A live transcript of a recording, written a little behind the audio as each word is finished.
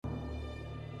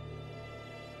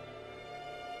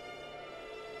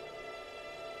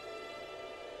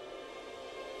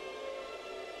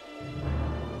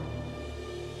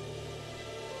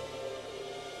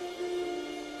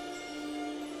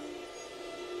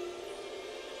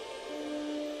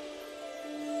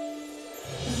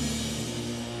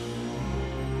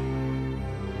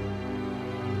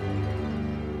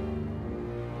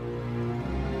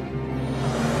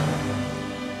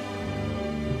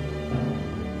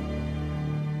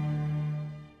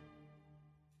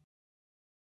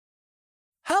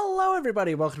Hello,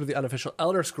 everybody. Welcome to the unofficial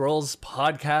Elder Scrolls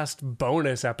podcast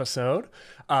bonus episode.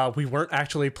 We weren't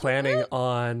actually planning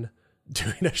on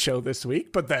doing a show this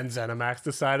week, but then ZeniMax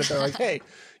decided, they're like, hey,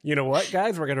 you know what,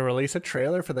 guys? We're going to release a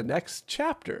trailer for the next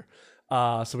chapter.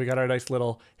 So we got our nice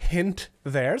little hint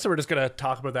there. So we're just going to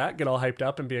talk about that, get all hyped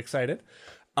up and be excited.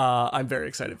 I'm very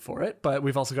excited for it, but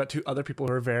we've also got two other people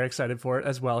who are very excited for it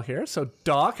as well here. So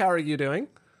Doc, how are you doing?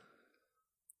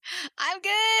 I'm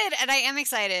good, and I am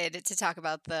excited to talk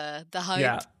about the hype.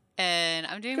 Yeah. And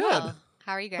I'm doing well.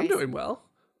 How are you guys? I'm doing well.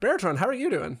 Baritron, how are you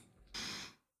doing?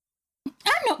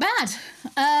 I'm not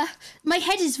bad. My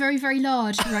head is very, very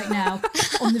large right now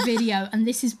on the video, and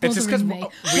this is bothering me.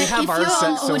 We have our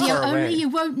set so far away. Only you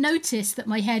won't notice that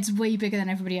my head's way bigger than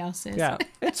everybody else's. Yeah,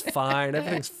 it's fine.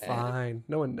 Everything's fine.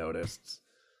 No one noticed.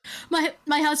 My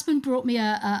husband brought me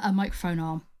a microphone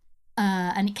arm,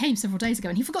 and it came several days ago,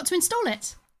 and he forgot to install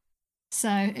it. So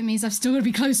it means I've still got to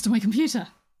be close to my computer.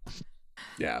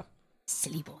 Yeah.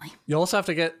 Silly boy. You also have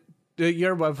to get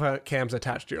your webcams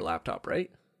attached to your laptop, right?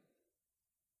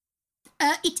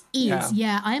 It is,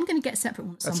 yeah. I am going to get a separate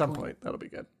one at some point. That'll be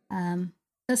good.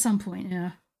 At some point,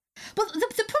 yeah. But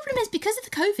the problem is, because of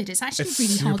the COVID, it's actually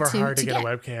really super hard to get a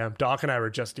webcam. Doc and I were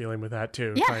just dealing with that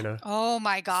too. Yeah. Trying to oh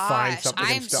my gosh.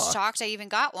 I'm shocked I even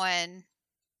got one.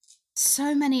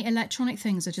 So many electronic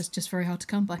things are just very hard to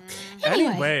come by.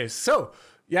 Anyways, so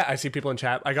yeah, I see people in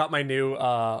chat. I got my new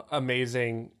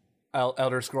amazing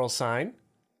Elder Scrolls sign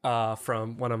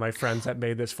from one of my friends that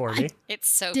made this for me. It's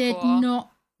so cool. Did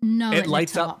not know it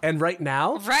lights up. And right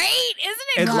now, right? Isn't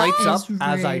it? It lights up really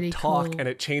as I talk, cool. and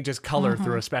it changes color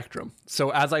through a spectrum.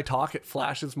 So as I talk, it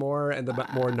flashes more, and the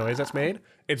more noise that's made.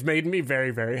 It's made me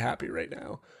very, very happy right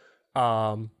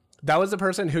now. That was the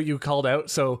person who you called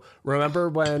out. So remember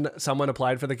when someone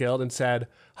applied for the guild and said,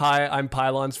 hi, I'm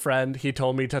Pylon's friend. He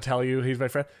told me to tell you he's my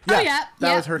friend. Yeah,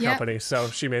 that was her company. So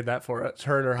she made that for it.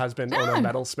 Her and her husband own a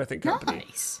metal smithing company.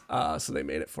 Nice. So they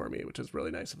made it for me, which is really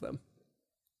nice of them.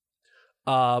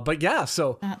 But yeah,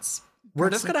 so we're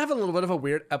just going to have a little bit of a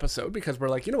weird episode because we're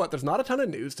like, you know what? There's not a ton of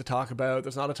news to talk about.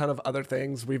 There's not a ton of other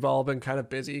things. We've all been kind of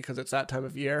busy because it's that time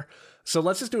of year. So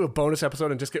let's just do a bonus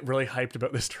episode and just get really hyped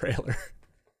about this trailer.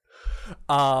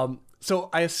 So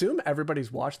I assume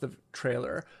everybody's watched the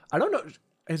trailer. I don't know.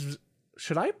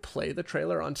 Should I play the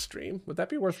trailer on stream? Would that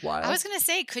be worthwhile? I was going to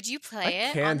say, could you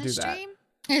play it on the stream?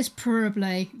 It's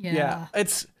probably, yeah.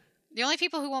 It's the only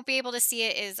people who won't be able to see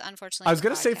it is unfortunately. I was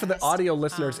going to say for the audio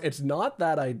listeners, it's not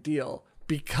that ideal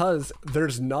because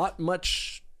there's not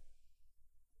much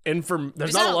there's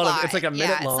not a lot of, it's like a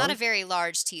minute long. It's not a very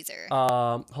large teaser.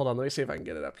 Hold on, let me see if I can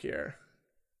get it up here.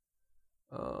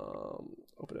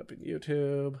 Open up in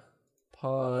YouTube,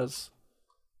 pause.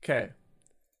 Okay.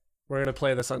 We're going to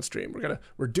play this on stream.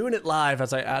 We're doing it live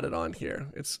as I add it on here.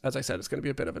 It's, as I said, it's going to be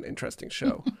a bit of an interesting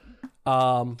show.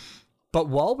 But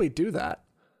while we do that,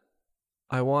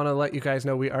 I want to let you guys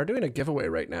know we are doing a giveaway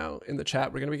right now in the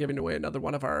chat. We're going to be giving away another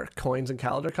one of our coins and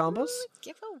calendar combos.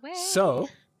 Giveaway. So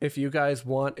if you guys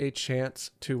want a chance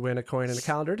to win a coin and a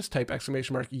calendar, just type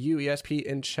 !UESP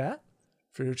in chat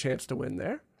for your chance to win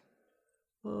there.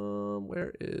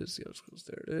 Where is the Elder Scrolls?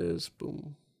 There it is.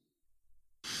 Boom.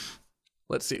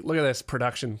 Let's see. Look at this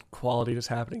production quality just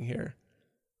happening here.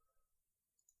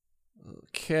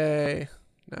 Okay.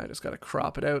 Now I just got to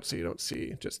crop it out so you don't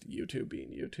see just YouTube being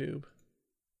YouTube.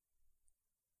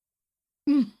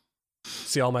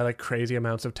 See all my like crazy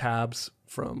amounts of tabs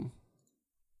from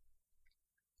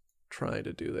trying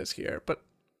to do this here. But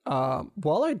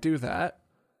while I do that,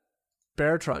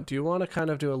 Baritron, do you want to kind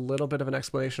of do a little bit of an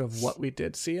explanation of what we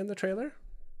did see in the trailer?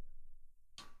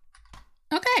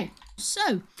 Okay,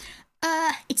 so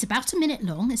it's about a minute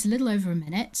long. It's a little over a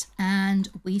minute, and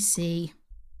we see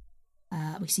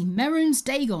Mehrunes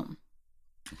Dagon,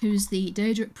 who's the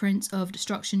Daedric Prince of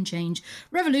Destruction, Change,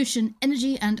 Revolution,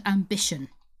 Energy, and Ambition,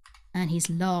 and he's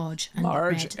large and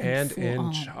red and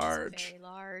in charge. Very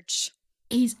large.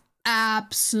 He's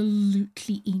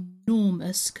absolutely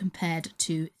enormous compared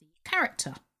to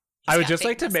character. I would just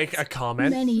like to make a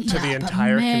comment to the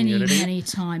entire community. Many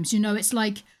times. You know, it's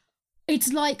like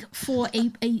for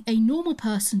a normal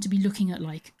person to be looking at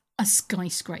like a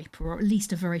skyscraper or at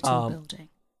least a very tall building.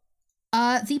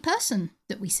 The person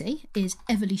that we see is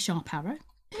Everly Sharparrow,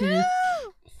 who,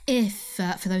 if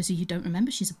for those of you who don't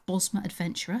remember, she's a Bosma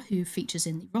adventurer who features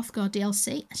in the Hrothgar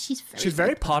DLC. And she's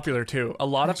very popular too. A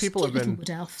lot of people have been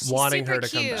wanting her to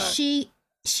come back. She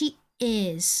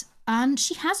is. And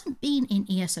she hasn't been in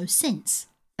ESO since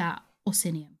that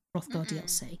Orsinium Hrothgar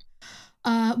DLC,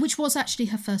 which was actually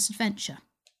her first adventure.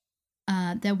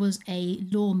 there was a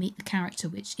Lore Meet the Character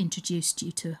which introduced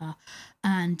you to her,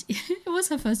 and it was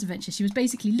her first adventure. She was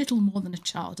basically little more than a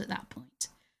child at that point.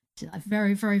 She's a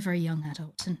very, very, very young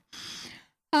adult. And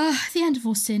at the end of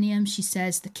Orsinium, she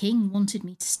says, the king wanted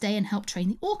me to stay and help train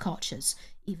the Orc Archers,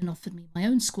 even offered me my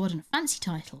own squad and a fancy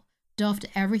title. But after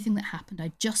everything that happened,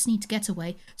 I just need to get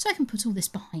away so I can put all this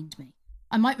behind me.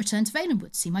 I might return to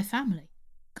Valenwood to see my family.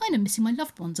 Kind of missing my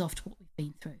loved ones after what we've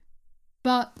been through.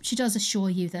 But she does assure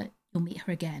you that you'll meet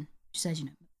her again. She says,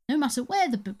 no matter where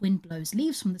the wind blows,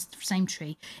 leaves from the same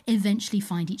tree, eventually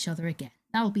find each other again.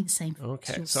 That'll be the same for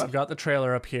Okay, so I've got the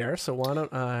trailer up here, so why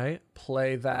don't I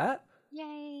play that?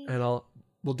 Yay. And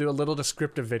we'll do a little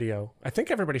descriptive video. I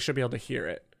think everybody should be able to hear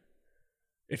it.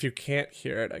 If you can't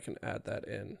hear it, I can add that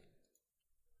in.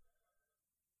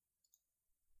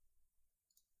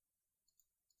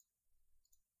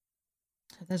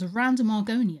 So there's a random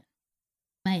Argonian,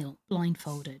 male,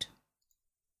 blindfolded.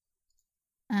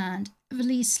 And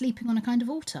Everly's sleeping on a kind of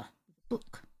altar with a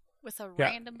book. With a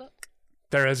random book?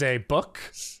 There is a book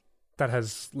that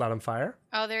has let him fire.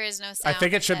 Oh, there is no sound. I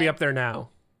think it should be up there now.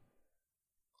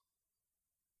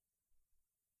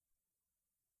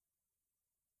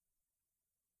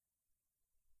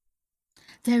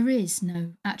 There is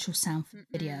no actual sound for the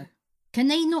video. Can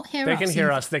they not hear us? They can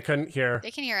hear us. They couldn't hear.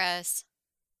 They can hear us.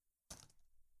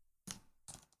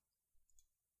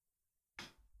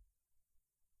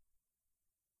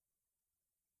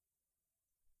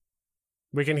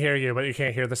 We can hear you, but you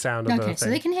can't hear the sound of the thing. Okay, so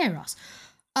they can hear us.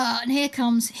 And here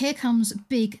comes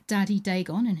Big Daddy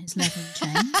Dagon in his leather and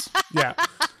chains. Yeah.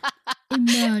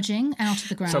 Emerging out of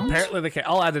the ground. So apparently they can.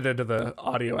 I'll add it into the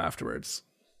audio afterwards.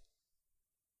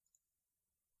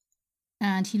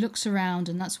 And he looks around,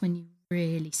 and that's when you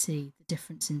really see the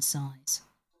difference in size.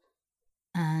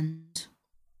 And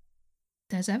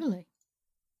there's Everly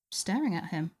staring at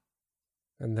him.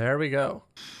 And there we go.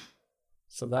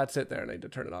 So that's it there. I need to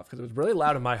turn it off because it was really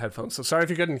loud in my headphones. So sorry if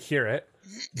you couldn't hear it.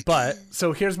 But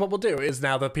so here's what we'll do is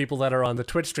now the people that are on the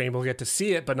Twitch stream will get to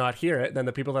see it but not hear it. Then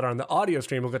the people that are on the audio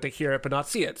stream will get to hear it but not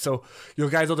see it. So you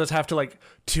guys will just have to like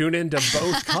tune into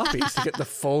both copies to get the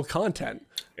full content.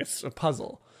 It's a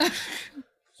puzzle.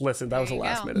 Listen, that was a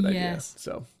last minute idea.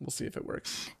 So we'll see if it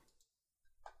works.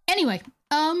 Anyway,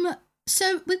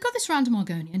 so we've got this random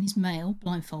Argonian. He's male,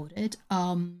 blindfolded.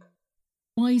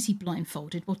 Why is he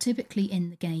blindfolded? Well, typically in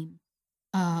the game,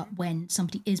 when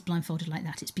somebody is blindfolded like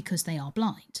that, it's because they are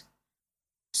blind.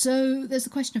 So there's the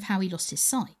question of how he lost his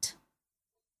sight.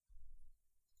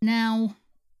 Now,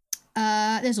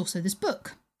 there's also this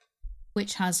book,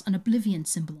 which has an Oblivion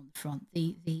symbol on the front,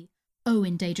 the O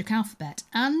in Daedric alphabet,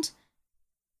 and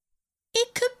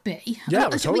it could be. Yeah,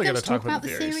 we're totally going to talk about the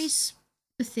theories.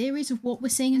 The theories of what we're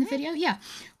seeing in the video. Yeah,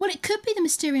 well, it could be the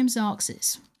Mysterium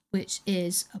Xarxes, which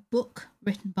is a book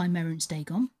written by Merens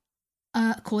Dagon.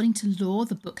 According to lore,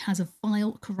 the book has a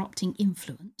vile, corrupting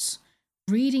influence.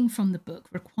 Reading from the book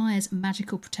requires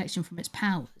magical protection from its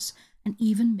powers, and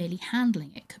even merely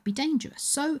handling it could be dangerous.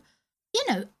 So,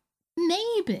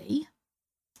 maybe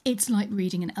it's like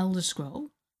reading an Elder Scroll.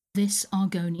 This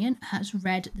Argonian has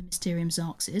read the Mysterium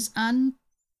Xarxes and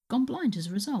gone blind as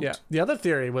a result. Yeah, the other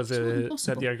theory was that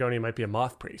the Argonian might be a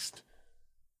moth priest.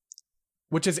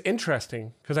 Which is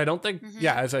interesting, because I don't think,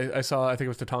 as I saw, I think it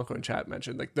was Tatanko in chat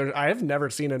mentioned, like I have never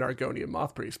seen an Argonian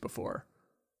moth priest before.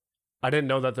 I didn't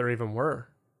know that there even were.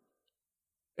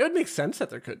 It would make sense that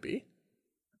there could be.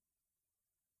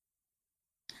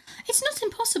 It's not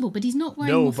impossible, but he's not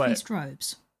wearing moth priest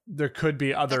robes. There could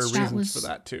be other reasons for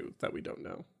that too, that we don't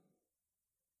know.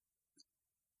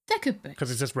 There could be.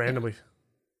 Because it's just randomly.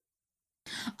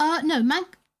 No,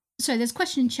 sorry, there's a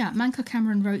question in chat. Manka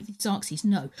Cameron wrote the Xarxes.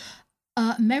 No.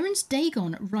 Merens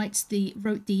Dagon wrote the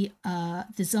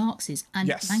Xarxes,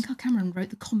 and Manka Cameron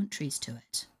wrote the commentaries to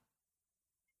it.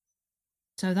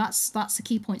 So that's the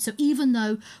key point. So even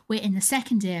though we're in the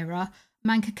second era,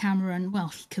 Manka Cameron, well,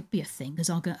 he could be a thing because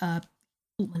I'll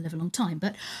live a long time,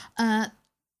 but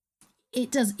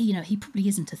it does. He probably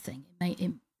isn't a thing.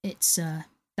 It's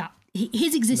that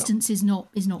his existence is not.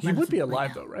 He would be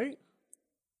alive though, right?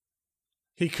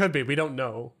 He could be. We don't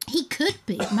know. He could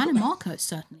be. Manu Marcos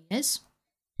certainly is.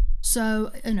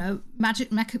 So,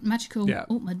 magical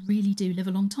Altman really do live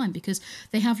a long time because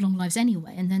they have long lives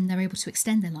anyway, and then they're able to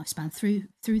extend their lifespan through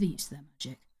the use of their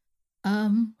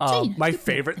magic. My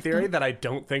favorite theory that I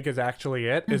don't think is actually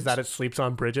is that it sleeps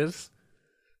on bridges.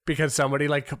 Because somebody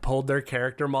pulled their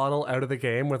character model out of the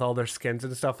game with all their skins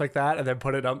and stuff like that, and then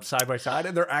put it up side by side,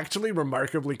 and they're actually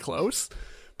remarkably close.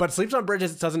 But Sleeps on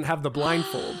Bridges doesn't have the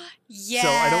blindfold. Yes. So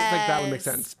I don't think that would make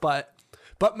sense. But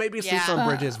maybe Sleeps on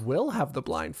Bridges will have the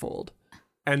blindfold.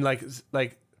 And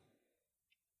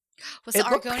Was it the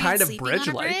looked Argonian kind of sleeping on a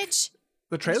bridge-like. bridge?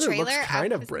 The trailer looks trailer?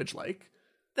 kind of bridge-like.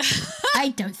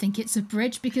 I don't think it's a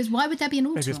bridge because why would there be an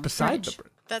altar? Maybe it's on a beside bridge? the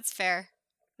bridge. That's fair.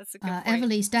 That's a good point.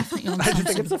 Everly's definitely on I something. just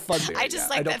think it's a fun theory. I just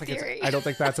like that theory. I don't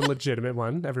think that's a legitimate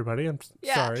one, everybody. I'm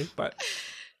sorry, but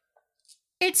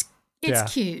It's Yeah.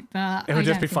 cute, but it would I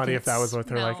just don't be think funny if that was it's- what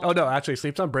they're like. Oh no, actually,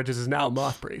 sleeps on bridges is now a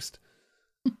moth priest.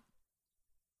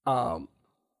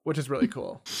 Which is really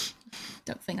cool.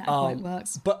 Don't think that quite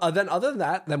works. But then other than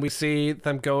that, then we see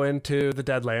them go into the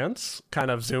Deadlands,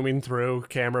 kind of zooming through,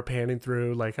 camera panning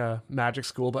through like a Magic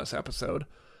School Bus episode.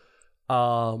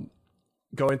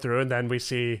 Going through, and then we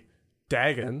see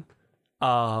Dagon,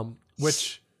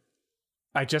 which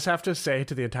I just have to say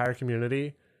to the entire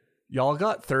community, y'all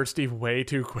got thirsty way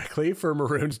too quickly for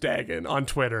Maroon's Dagon on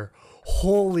Twitter.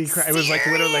 Holy crap. It was like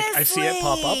literally like I see it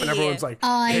pop up and everyone's like,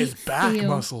 his back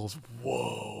muscles.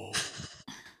 Whoa.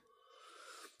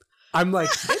 I'm like,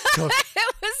 it took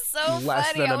It was so less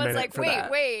funny. than a I was minute like, for wait, that.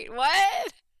 wait,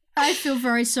 what? I feel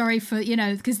very sorry for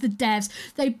because the devs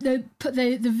they put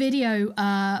the video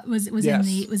was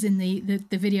in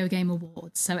the video game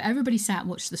awards, so everybody sat and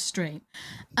watched the stream,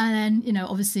 and then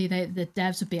obviously the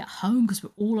devs would be at home because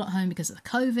we're all at home because of the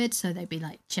COVID, so they'd be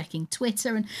like checking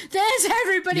Twitter and there's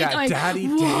everybody going, Daddy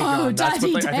whoa, Dagon. That's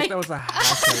Daddy what I think that Dagon. was the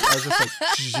hashtag. I was just like,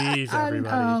 jeez,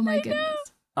 everybody. Oh my goodness.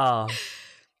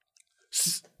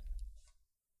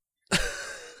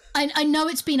 I know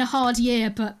it's been a hard year,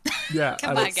 but Yeah.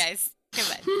 Come on, guys. Come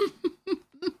on.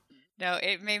 No,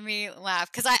 it made me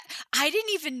laugh because I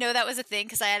didn't even know that was a thing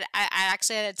because I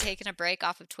actually had taken a break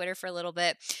off of Twitter for a little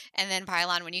bit, and then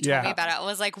Pylon, when you told me about it, I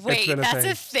was like, wait, that's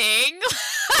a thing?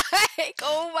 Like,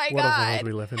 oh my what god, a world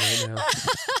we live in right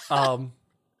now.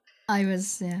 I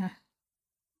was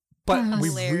But we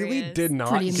Hilarious. really did not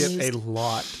Pretty get amused. a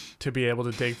lot to be able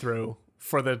to dig through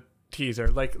for the teaser.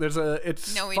 Like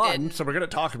it's No, we fun, didn't. so we're gonna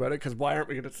talk about it because why aren't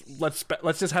we gonna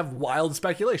let's just have wild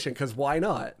speculation because why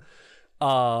not?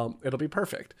 It'll be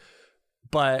perfect.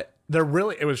 But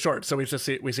it was short, so we see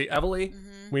Evely.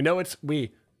 Mm-hmm. We know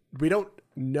we don't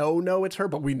know it's her,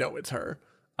 but we know it's her.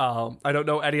 I don't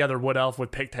know any other wood elf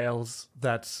with pigtails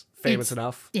that's famous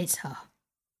enough. it's her.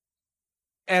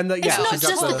 And It's not she's got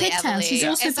just the totally pigtails. She's Emily.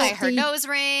 also it's got like her the nose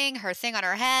ring, her thing on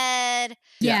her head,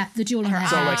 yeah, the jewel on her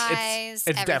So, head. like, eyes,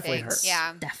 it's definitely everything. her.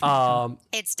 Yeah, Definitely.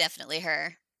 it's definitely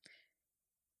her.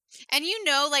 And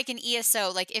like in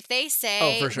ESO, like if they Oh,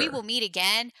 say for sure. we will meet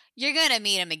again, you're gonna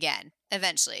meet him again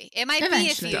eventually. It might be a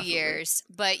Eventually. few Definitely. years,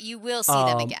 but you will see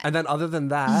them again. And then other than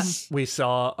that, we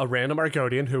saw a random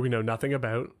Argonian who we know nothing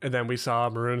about, and then we saw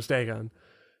Maroon's Dagon.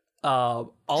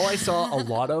 All I saw a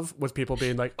lot of was people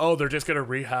being like, oh, they're just gonna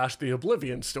rehash the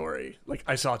Oblivion story. Like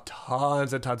I saw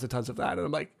tons and tons and tons of that, and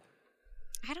I'm like,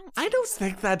 I don't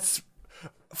think that's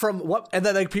from what. And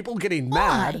then like people getting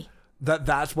mad that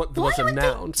that's what Why was would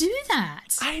announced. they do that?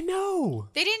 I know.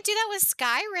 They didn't do that with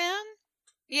Skyrim.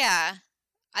 Yeah.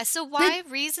 So why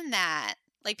reason that?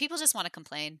 Like people just want to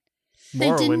complain.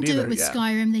 They didn't Morrowind do either, it with yeah.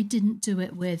 Skyrim. They didn't do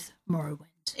it with Morrowind.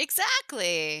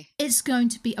 Exactly. It's going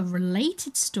to be a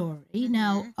related story.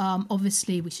 Now,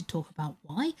 obviously, we should talk about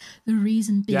why. The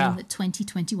reason being that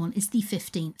 2021 is the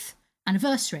 15th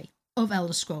anniversary of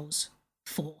Elder Scrolls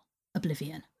 4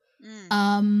 Oblivion.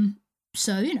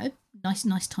 So, nice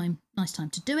time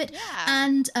to do it. Yeah.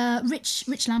 And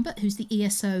Rich Lambert, who's the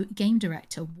ESO game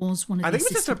director, was one of the I think he was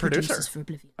just a assistant producer. producers for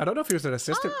Oblivion. I don't know if he was an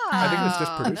assistant. I think he was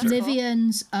just producer.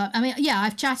 Oblivion's,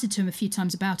 I've chatted to him a few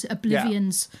times about it.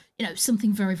 Oblivion's,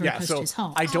 something very, very close to his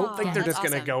heart. I don't think they're that's just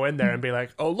going to awesome. go in there and be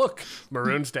like, oh, look,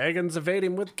 Maroon's Dagon's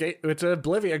evading with it's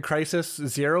Oblivion Crisis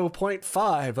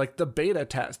 0.5, like the beta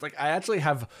test. Like, I actually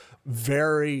have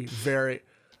very, very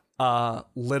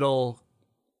little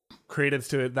credence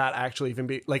to it that actually even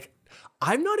be, like,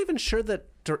 I'm not even sure that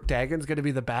Dagon's going to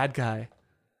be the bad guy.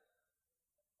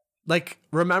 Like,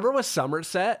 remember with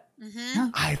Somerset?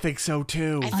 I think so,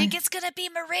 too. I think it's going to be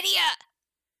Meridia.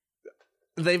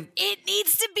 It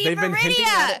needs to be They've been hinting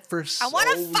at Meridia. it for so I want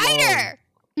to fight long. her.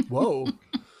 Whoa.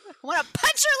 I want to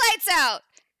punch her lights out.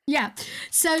 Yeah.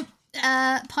 So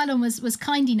Pylon was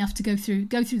kind enough to go through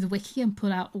the wiki and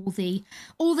put out all the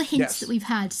hints that we've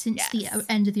had since the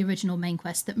end of the original main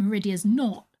quest that Meridia's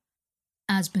not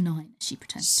as benign as she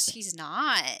pretends to be. She's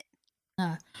not.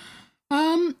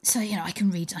 So I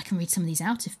can read some of these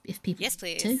out if people Yes,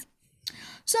 please. want to.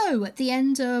 So at the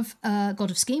end of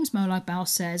God of Schemes, Molag Bal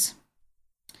says,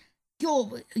 Your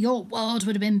world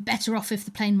would have been better off if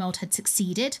the plane world had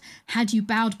succeeded. Had you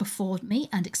bowed before me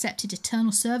and accepted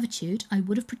eternal servitude, I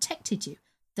would have protected you.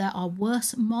 There are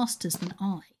worse masters than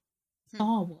I.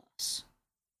 Far worse.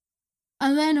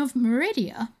 And then of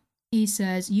Meridia, he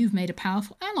says, you've made a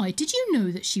powerful ally. Did you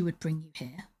know that she would bring you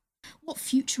here? What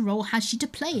future role has she to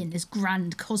play in this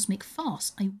grand cosmic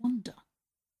farce, I wonder?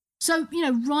 So,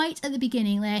 right at the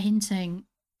beginning, they're hinting,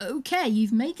 okay,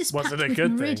 you've made this pact with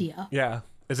Meridia. Thing? Yeah.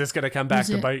 Is this going to come back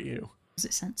to bite you? Was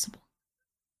it sensible?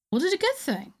 Was it a good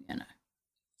thing,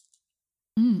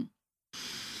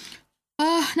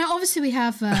 Now, obviously, we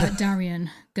have Darian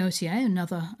Gautier,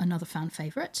 another fan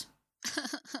favourite.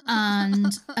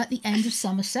 And at the end of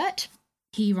Somerset,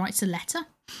 he writes a letter.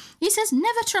 He says,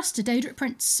 never trust a Daedric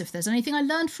prince. If there's anything I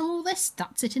learned from all this,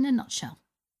 that's it in a nutshell.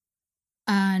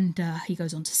 And he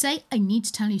goes on to say, I need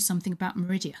to tell you something about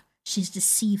Meridia. She's a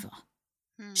deceiver.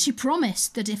 She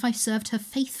promised that if I served her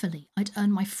faithfully, I'd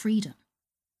earn my freedom.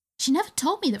 She never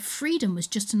told me that freedom was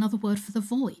just another word for the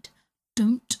void.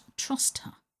 Don't trust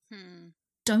her.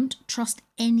 Don't trust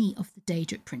any of the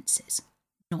Daedric princes.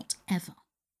 Not ever.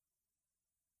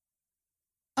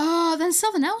 Then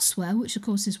Southern Elsewhere, which of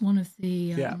course is one of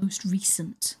the most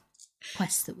recent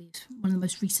quests one of the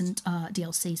most recent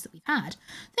DLCs that we've had.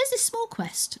 There's this small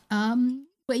quest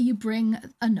where you bring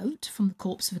a note from the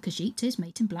corpse of a Khajiit to his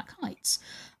mate in Black Heights.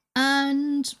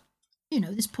 And,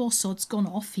 this poor sod's gone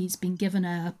off. He's been given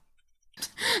a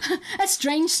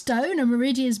strange stone, a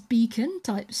Meridia's beacon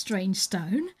type strange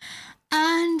stone.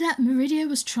 And Meridia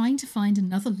was trying to find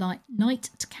another knight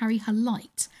to carry her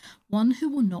light, one who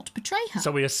will not betray her.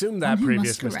 So we assume that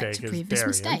previous mistake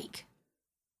is Darian.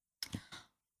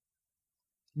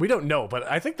 We don't know, but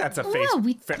I think that's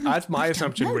that's my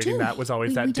assumption reading that was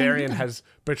always that Darian has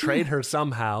betrayed her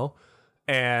somehow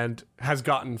and has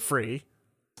gotten free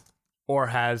or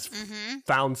has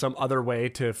found some other way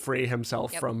to free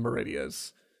himself from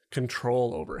Meridia's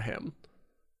control over him.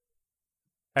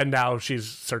 And now she's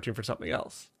searching for something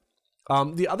else.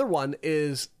 The other one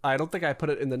is, I don't think I put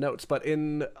it in the notes, but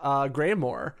in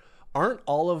Greymoor, aren't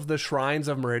all of the shrines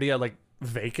of Meridia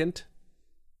vacant?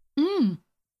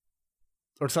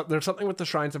 Or there's something with the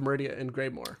shrines of Meridia in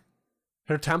Greymoor.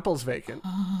 Her temple's vacant.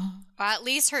 Well, at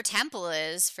least her temple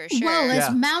is, for sure. Well, there's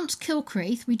Mount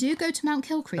Kilcreath. We do go to Mount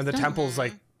Kilcreath. And the temple's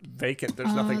vacant.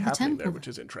 There's nothing happening there, which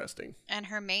is interesting. And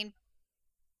her main...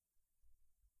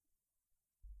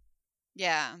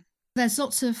 Yeah. There's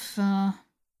lots of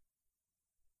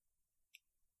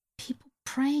people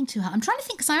praying to her. I'm trying to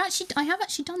think, because I have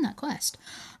actually done that quest.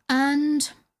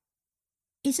 And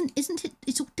isn't it,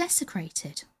 it's all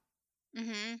desecrated.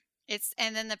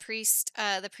 And then the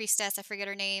priestess, I forget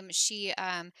her name, she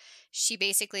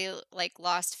basically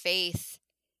lost faith.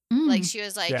 She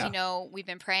was we've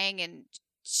been praying and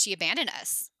she abandoned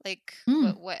us.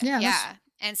 What? Yeah.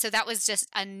 And so that was just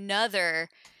another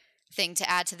thing to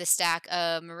add to the stack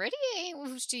of Meridia ain't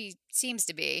who she seems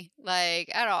to be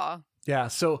at all. Yeah.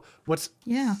 So it's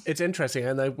interesting.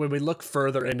 And when we look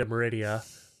further into Meridia,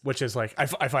 which is I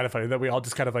find it funny that we all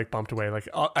just kind of bumped away.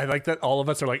 I like that all of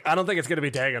us are I don't think it's going to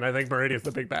be Dagon. I think Meridia's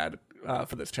the big bad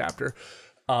for this chapter,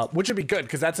 which would be good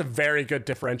because that's a very good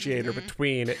differentiator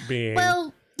between it being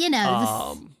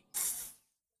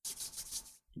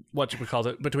what we call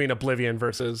it, between Oblivion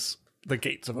versus the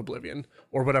Gates of Oblivion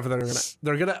or whatever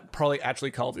they're gonna probably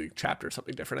actually call the chapter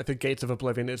something different. I think Gates of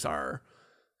Oblivion is our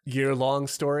year-long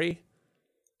story.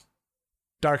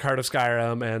 Dark Heart of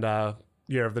Skyrim and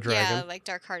Year of the Dragon. Yeah,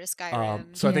 Dark Heart of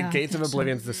Skyrim. So I think Gates of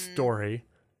Oblivion is the story.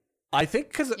 I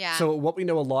think so what we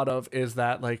know a lot of is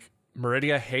that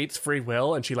Meridia hates free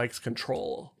will and she likes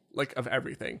control of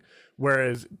everything.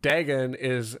 Whereas Dagon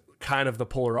is kind of the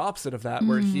polar opposite of that,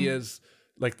 where he is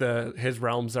his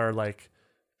realms are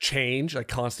change,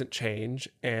 constant change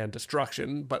and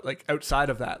destruction, but outside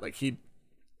of that,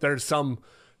 there's some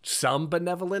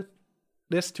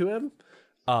benevolentness to him.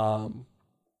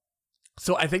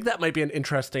 So I think that might be an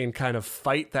interesting kind of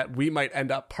fight that we might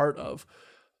end up part of,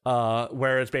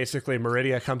 whereas basically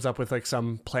Meridia comes up with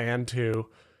some plan to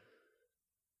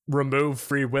remove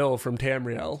free will from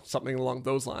Tamriel, something along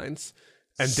those lines,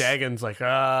 and Dagon's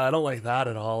I don't like that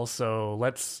at all, so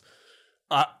let's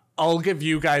I'll give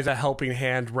you guys a helping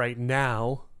hand right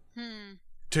now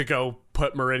to go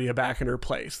put Meridia back in her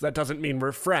place. That doesn't mean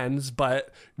we're friends,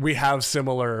 but we have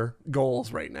similar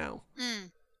goals right now.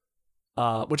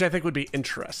 Which I think would be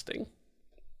interesting.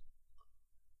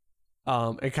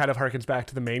 It kind of harkens back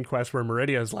to the main quest where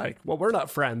Meridia is well, we're not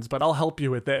friends, but I'll help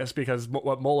you with this because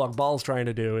what Molag Bal's trying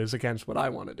to do is against what I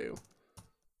want to do.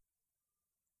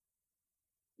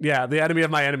 Yeah, the enemy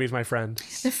of my enemy is my friend.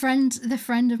 The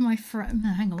friend of my friend.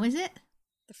 Hang on, what is it?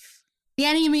 The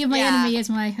enemy of my enemy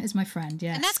is my friend.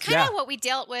 Yeah, and that's kind of what we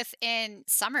dealt with in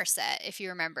Somerset, if you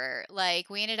remember.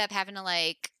 We ended up having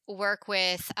to work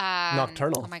with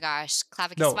Nocturnal. Oh my gosh,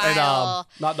 Clavicus Vile.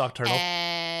 And, not Nocturnal.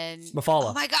 And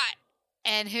Mephala. Oh my god.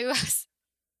 And who else?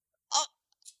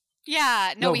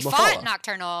 Yeah, no, we fought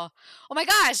Nocturnal. Oh my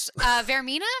gosh,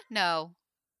 Vermina? No.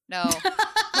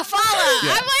 Mafala.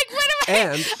 Yeah. I'm like, what am I?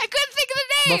 And I couldn't think of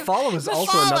the name. Mafala was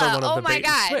also another one of the bait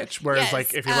and switch. Whereas, yes.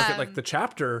 like, if you look at like the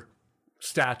chapter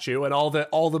statue and all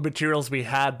the materials we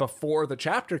had before the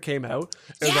chapter came out,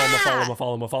 it was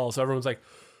all Mafala. So everyone's like,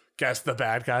 guess the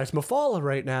bad guy's Mafala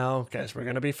right now. Guess we're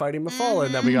gonna be fighting Mafala.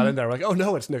 And then we got in there, we're like, oh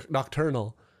no, it's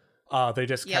Nocturnal. They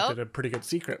just kept it a pretty good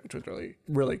secret, which was really,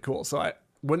 really cool. So I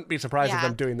wouldn't be surprised if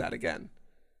them doing that again.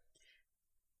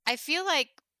 I feel like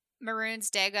Maroon's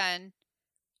Dagon.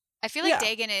 I feel like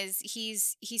Dagon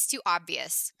he's too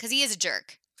obvious because he is a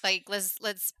jerk. Like let's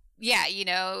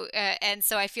and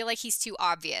so I feel like he's too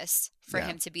obvious for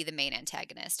him to be the main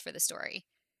antagonist for the story.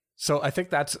 So I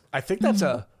think that's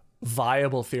a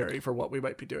viable theory for what we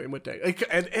might be doing with Dagon.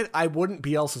 And I wouldn't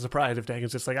be also surprised if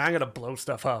Dagon's just like, I'm gonna blow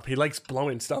stuff up. He likes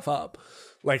blowing stuff up.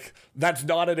 Like that's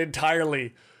not an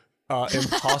entirely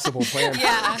impossible plan.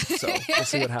 So we'll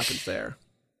see what happens there.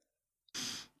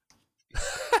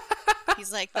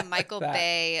 He's like the Michael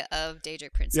Bay of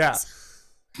Daedric Princes. Yeah.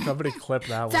 Somebody clip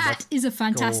that one. That is a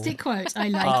fantastic quote. I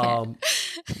like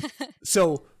it.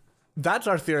 So that's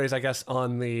our theories, I guess,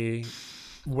 on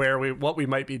what we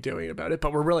might be doing about it.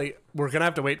 But we're gonna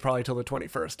have to wait probably till the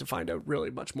 21st to find out really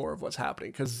much more of what's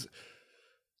happening. Because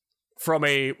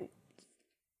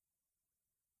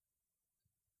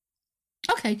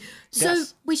Okay, so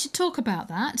we should talk about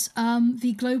that.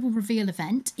 The global reveal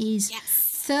event is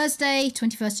Thursday,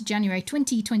 21st of January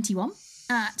 2021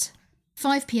 at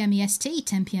 5 p.m. EST,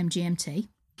 10 p.m. GMT.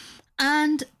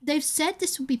 And they've said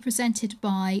this will be presented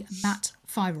by Matt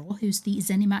Firor, who's the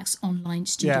ZeniMax Online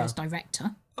Studios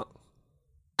director.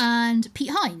 And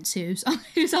Pete Hines,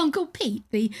 who's Uncle Pete,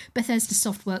 the Bethesda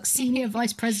Softworks Senior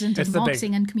Vice President of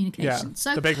Marketing and Communications.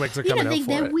 So the big wigs are coming out for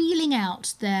they're it. wheeling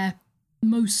out their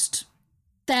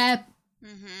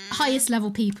highest level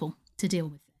people to deal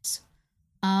with this.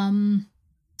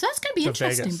 So that's going to be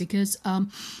interesting because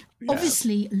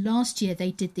obviously last year they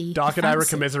did the Doc and I were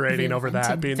commiserating over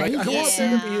that, being like, I want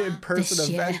there to be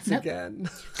in-person events again.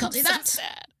 Can't do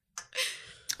that.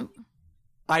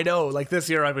 I know, like this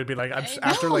year I would be like,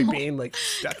 after being like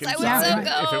stuck inside,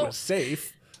 if it was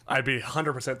safe, I'd be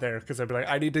 100% there because I'd be like,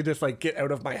 I need to just like get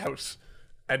out of my house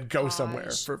and go somewhere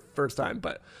for first time.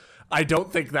 But I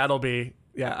don't think that'll be.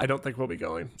 Yeah, I don't think we'll be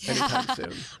going anytime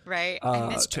soon. Right, I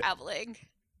miss traveling.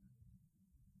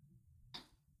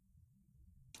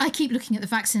 I keep looking at the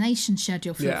vaccination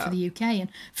schedule for the UK and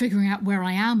figuring out where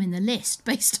I am in the list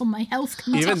based on my health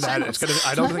condition. Even that, it's gonna.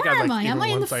 I don't think I'd like. Am I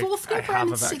in the like, fourth group or am I in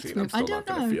the sixth group? I don't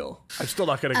know. I'm still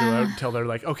not gonna go out until they're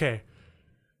like, okay,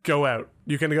 go out.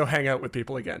 You can go hang out with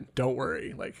people again. Don't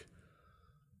worry. Like,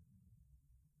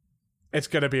 it's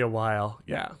gonna be a while.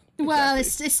 Yeah. Well,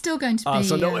 it's still going to be.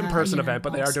 So no in-person event,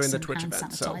 but they are doing the Twitch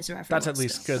event. So that's at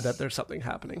least good that there's something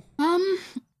happening.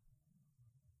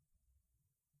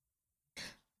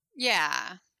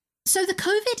 Yeah. So the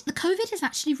COVID is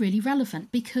actually really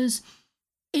relevant because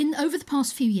over the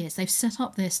past few years they've set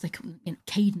up this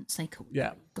cadence they call it.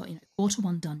 Yeah. Got quarter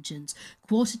 1 dungeons,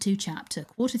 quarter 2 chapter,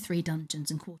 quarter 3 dungeons,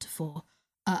 and quarter 4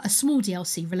 a small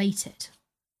DLC related,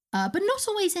 but not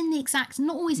always in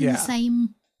the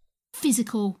same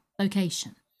physical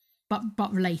location, but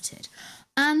related.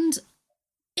 And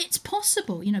it's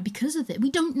possible, because of it.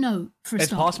 We don't know for a start.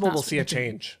 It's possible we'll see a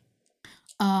change.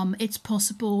 It's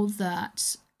possible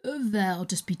that they'll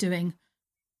just be doing,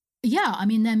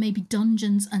 there may be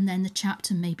dungeons and then the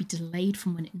chapter may be delayed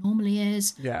from when it normally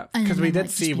is. Yeah, because we did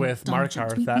see with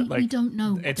Markarth that we don't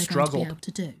know what it they're struggled. going to be able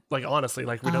to do. Like, honestly,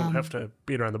 we don't have to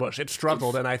beat around the bush. It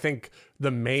struggled, and I think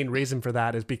the main reason for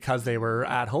that is because they were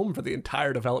at home for the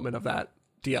entire development of that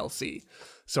DLC.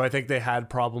 So I think they had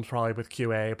problems probably with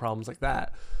QA, problems like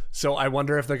that. So I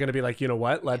wonder if they're going to be like, you know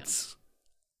what, let's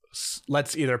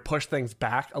either push things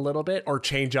back a little bit or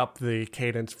change up the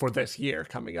cadence for this year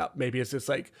coming up. Maybe it's just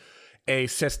like a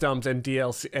systems and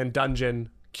DLC and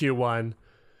dungeon Q1,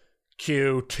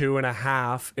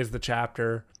 Q2.5 is the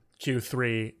chapter,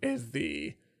 Q3 is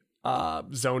the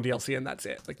zone DLC, and that's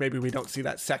it. Like maybe we don't see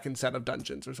that second set of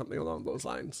dungeons or something along those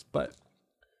lines, but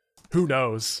who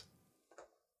knows?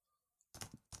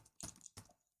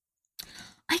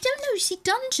 I don't know. You see,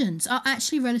 dungeons are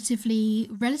actually relatively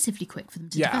quick for them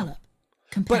to develop.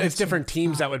 But it's different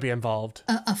teams that would be involved.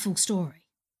 A full story.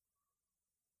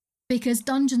 Because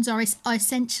dungeons are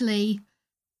essentially,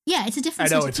 it's a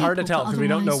different. I know set of it's hard to people, tell because we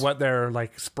don't know what their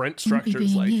like sprint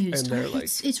structures like, used. and their like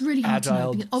it's really hard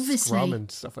agile to know, obviously Scrum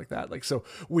and stuff like that. Like, so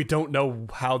we don't know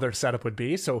how their setup would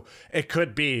be. So it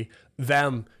could be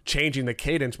them changing the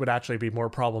cadence would actually be more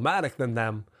problematic than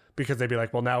them because they'd be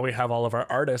like, well, now we have all of our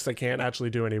artists that can't actually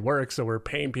do any work, so we're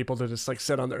paying people to just like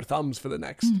sit on their thumbs for the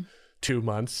next 2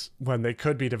 months when they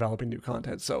could be developing new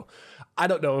content. So I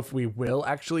don't know if we will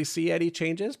actually see any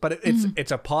changes, but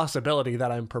it's a possibility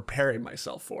that I'm preparing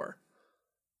myself for.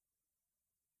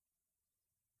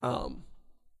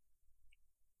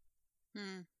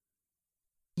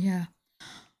 Yeah.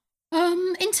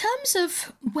 In terms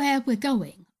of where we're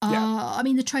going, I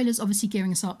mean, the trailer's obviously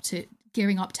gearing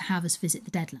up to have us visit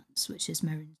the Deadlands, which is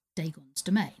Meryn Dagon's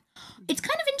domain. It's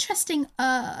kind of interesting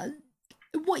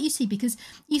what you see, because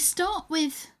you start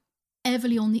with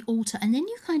Everly on the altar, and then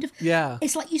you kind of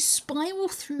it's like you spiral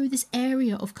through this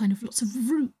area of kind of lots of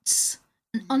roots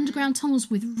and underground tunnels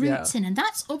with roots in, and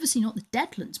that's obviously not the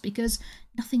Deadlands because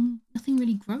nothing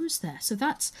really grows there. So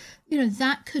that's,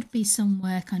 that could be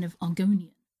somewhere kind of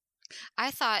Argonian.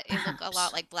 I thought it looked a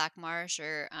lot like Black Marsh,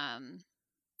 or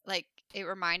like it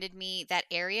reminded me that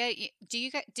area.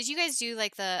 Did you guys do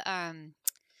like the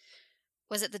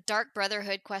was it the Dark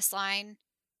Brotherhood quest line?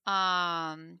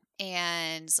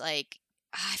 And like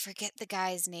I forget the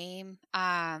guy's name.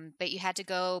 But you had to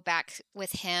go back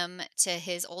with him to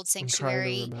his old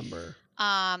sanctuary. I'm trying to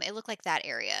remember. It looked like that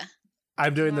area.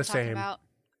 I'm doing the same.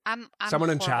 I'm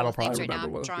Someone in chat will horrible with probably names right now. remember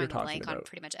I'm what drawing you're a talking blank about. on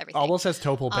pretty much everything. Almost says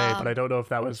Topol Bay, but I don't know if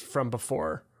that was from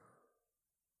before.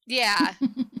 Yeah.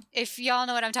 If y'all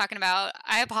know what I'm talking about,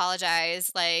 I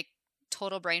apologize. Like,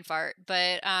 total brain fart.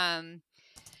 But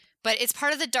it's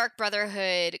part of the Dark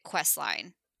Brotherhood quest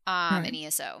line in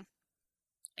ESO.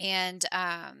 And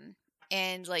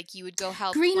like you would go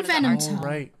help Green Venom Tongue. Oh,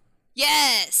 right.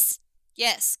 Yes,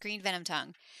 Green Venom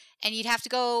Tongue. And you'd have to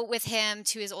go with him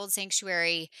to his old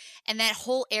sanctuary, and that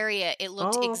whole area, it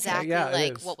looked exactly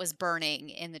like what was burning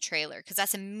in the trailer, because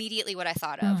that's immediately what I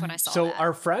thought of when I saw that. So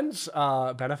our friend's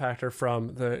benefactor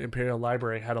from the Imperial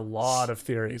Library had a lot of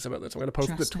theories about this. I'm going to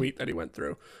post the tweet that he went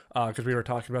through, because we were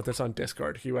talking about this on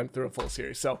Discord. He went through a full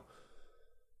series. So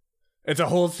it's a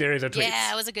whole series of tweets.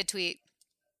 Yeah, it was a great tweet.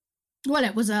 Well,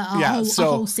 it was a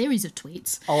whole series of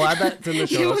tweets. I'll add that to the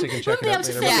show notes so you can check it out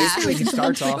later. But basically, he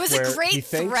starts off where he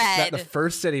thinks that the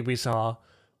first city we saw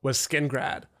was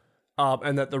Skingrad,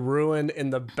 and that the ruin in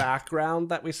the background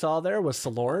that we saw there was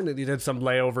Solorn, and he did some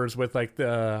layovers with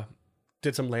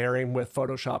did some layering with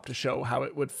Photoshop to show how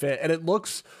it would fit, and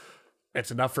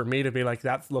it's enough for me to be like,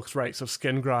 that looks right. So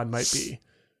Skingrad might be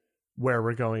where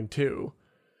we're going to.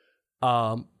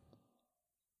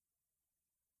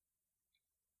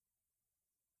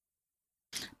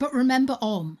 But remember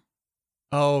Om.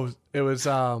 Oh, it was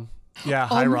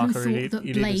High Rock, or he'd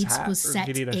eat his hat, was set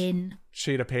or he'd eat in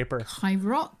sheet of paper. High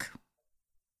Rock.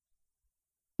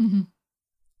 Mm-hmm.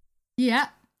 Yeah.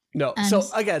 No, so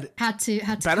again, had to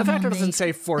Benefactor doesn't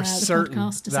say for certain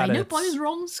that say, no, I was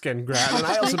wrong. Skingrad, and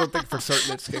I also don't think for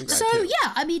certain it's Skingrad. So too.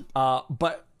 yeah, I mean,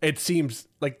 but it seems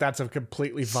like that's a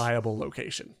completely viable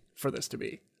location for this to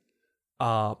be.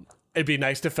 It'd be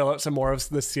nice to fill out some more of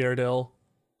the Cyrodiil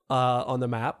on the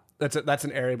map. That's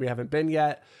an area we haven't been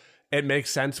yet. It makes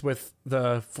sense with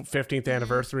the 15th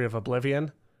anniversary of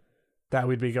Oblivion that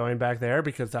we'd be going back there,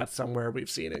 because that's somewhere we've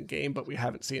seen in game but we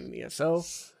haven't seen in ESO.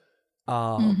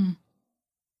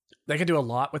 They could do a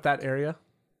lot with that area.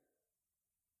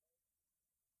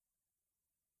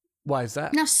 Why is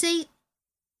that? Now see,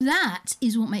 that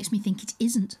is what makes me think it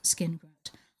isn't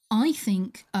Skingrad. I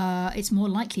think it's more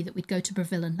likely that we'd go to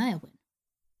Breville and Leowyn,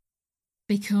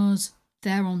 because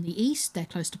they're on the east, they're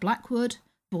close to Blackwood,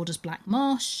 borders Black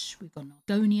Marsh, we've got an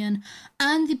Argonian,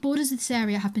 and the borders of this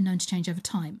area have been known to change over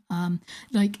time.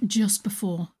 Like just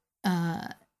before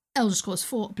Elder Scrolls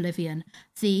IV Oblivion,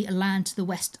 the land to the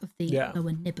west of the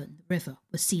Lower Nibbon, the river,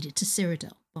 was ceded to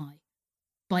Cyrodiil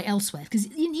by Elsewhere. Because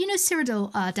you know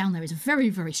Cyrodiil down there is a very,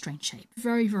 very strange shape,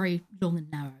 very, very long and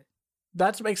narrow.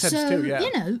 That makes sense too,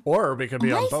 yeah. Or we could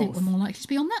be on both. I think we're more likely to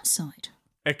be on that side.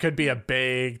 It could be a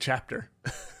big chapter.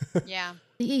 Yeah.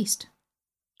 The east.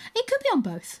 It could be on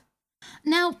both.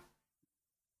 Now,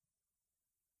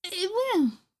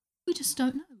 we just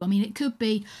don't know. I mean, it could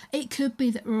be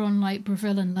that we're on like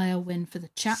Breville and Leowyn for the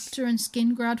chapter and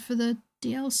Skingrad for the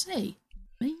DLC.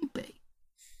 Maybe.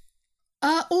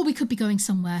 Or we could be going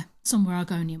somewhere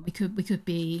Argonian. We could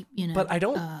be, But I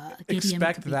don't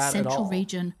expect that at all. Central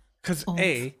region. Because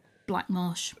Black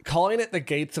Marsh. Calling it the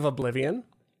Gates of Oblivion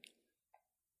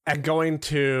and going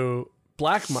to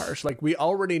Black Marsh, like we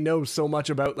already know so much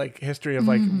about like history of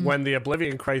like when the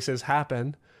Oblivion crisis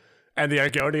happened and the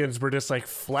Argonians were just like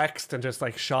flexed and just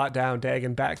like shot down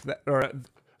Dagon back or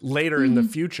later in the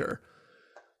future.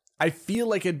 I feel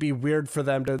like it'd be weird for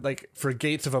them to like for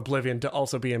Gates of Oblivion to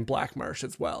also be in Black Marsh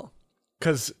as well,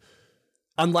 because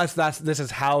unless this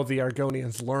is how the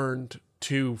Argonians learned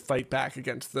to fight back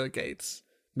against the gates.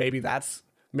 Maybe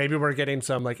we're getting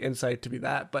some like insight to be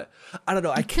that, but I don't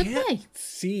know. I can't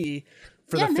see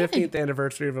for the 15th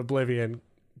anniversary of Oblivion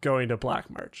going to Black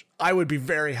March. I would be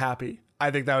very happy.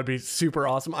 I think that would be super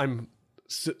awesome.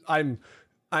 I'm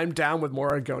down with more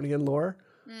Argonian lore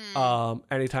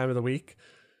any time of the week.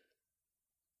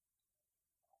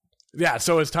 Yeah,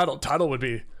 so is Tuttle. Tuttle would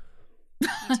be.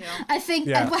 Me too. I think,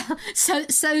 well,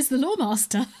 so's the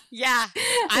Lawmaster. Yeah,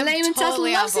 I'm Layman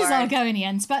totally Tuttle loves his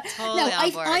Argonians, but totally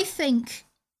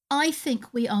I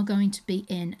think we are going to be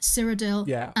in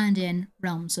Cyrodiil and in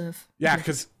Realms of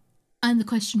Oblivion. And the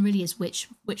question really is which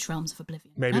Realms of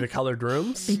Oblivion. Maybe the Colored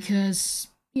Rooms? Because,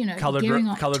 Colored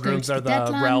Rooms are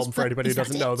the realm, for anybody who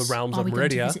doesn't know, the realms of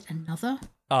Meridia. Visit another?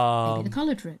 Maybe the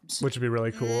Colored Rooms. Which would be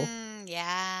really cool.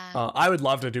 Yeah. I would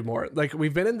love to do more. Like,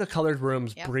 we've been in the Colored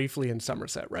Rooms briefly in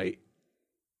Somerset, right?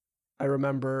 I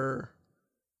remember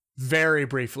very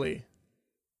briefly.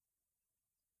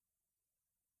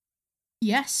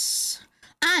 Yes.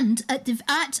 And at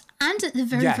the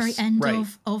very end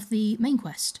of the main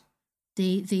quest.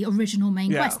 The original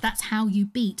main quest. That's how you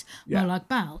beat Molag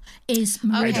Bal. Is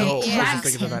Meridia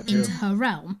drags him into her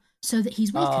realm so that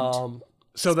he's weakened.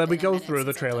 So then we go through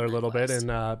the trailer a little bit, and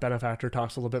Benefactor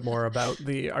talks a little bit more about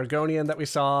the Argonian that we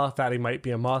saw, that he might be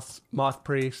a moth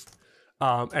priest,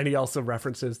 and he also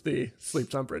references the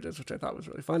sleeps on bridges, which I thought was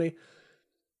really funny.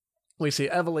 We see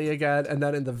Evely again, and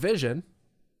then in the vision,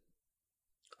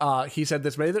 he said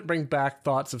this may bring back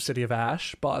thoughts of City of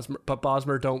Ash, but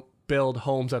Bosmer don't build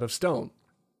homes out of stone.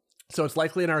 So it's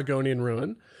likely an Argonian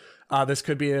ruin. This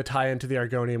could be a tie-in to the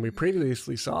Argonian we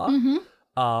previously saw. Mm-hmm.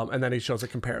 And then he shows a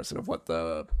comparison of what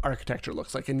the architecture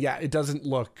looks like. And yeah, it doesn't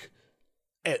look...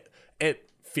 It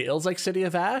feels like City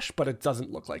of Ash, but it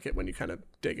doesn't look like it when you kind of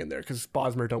dig in there, because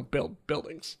Bosmer don't build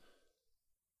buildings.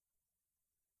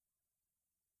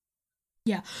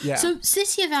 Yeah. So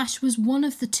City of Ash was one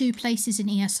of the two places in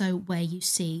ESO where you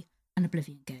see an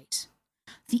Oblivion Gate.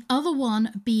 The other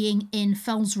one being in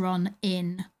Fell's Run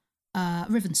in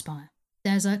Rivenspire.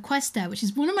 There's a quest there, which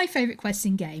is one of my favourite quests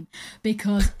in game,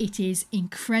 because it is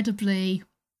incredibly...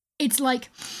 It's like...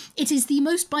 It is the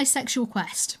most bisexual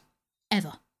quest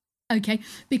ever. Okay?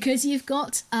 Because you've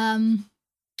got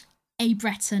a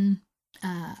Breton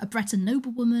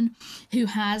noblewoman who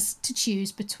has to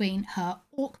choose between her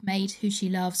orc maid, who she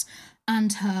loves,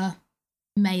 and her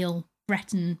male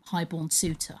Breton highborn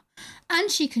suitor. And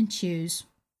she can choose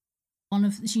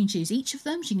she can choose each of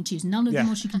them, she can choose none of them,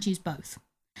 or she can choose both.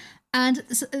 And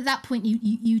so at that point,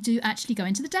 you do actually go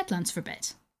into the Deadlands for a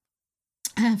bit.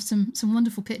 I have some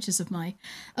wonderful pictures of my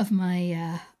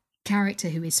character,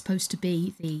 who is supposed to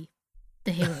be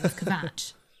the hero of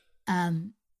Kvatch,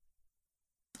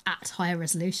 at higher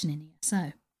resolution in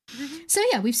ESO. Mm-hmm. So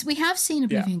yeah, we have seen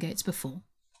Oblivion Gates before,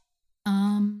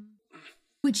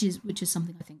 which is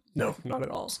something I think. No, not at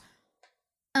all.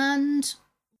 And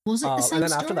was it the same? And then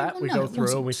story? after that, we go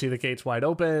through and we see the gates wide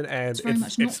open, and it's very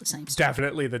much not the same story.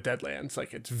 Definitely the Deadlands.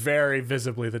 Like, it's very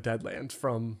visibly the Deadlands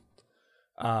from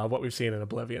what we've seen in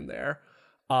Oblivion there.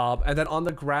 And then on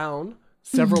the ground,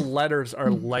 several letters are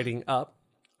lighting up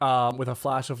with a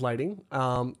flash of lighting.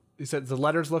 He said the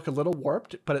letters look a little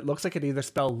warped, but it looks like it either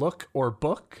spell look or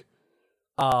book.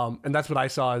 And that's what I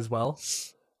saw as well.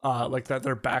 Like that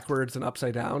they're backwards and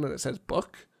upside down, and it says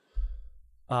book.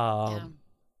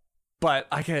 But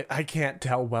I can't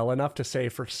tell well enough to say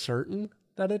for certain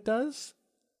that it does.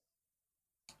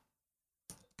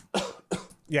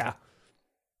 Yeah.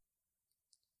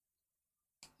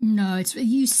 No,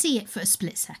 you see it for a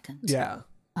split second. Yeah.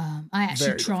 I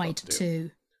actually tried to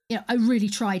I really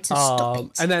tried to stop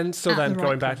it. And then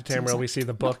going back to Tamriel, we see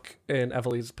the book in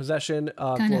Evely's possession,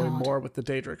 glowing more with the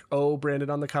Daedric O branded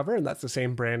on the cover, and that's the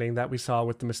same branding that we saw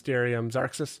with the Mysterium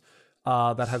Xarxus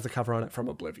that has the cover on it from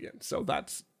Oblivion. So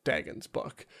that's Dagon's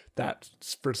book that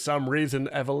for some reason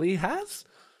Evely has,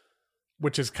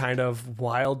 which is kind of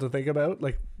wild to think about.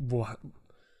 Like, what?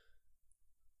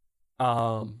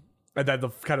 And then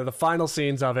the final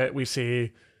scenes of it, we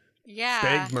see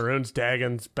big Maroon's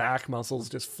Dagon's back muscles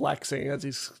just flexing as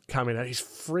he's coming out. He's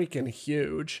freaking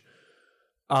huge.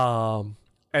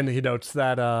 And he notes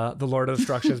that the Lord of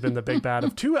Destruction has been the big bad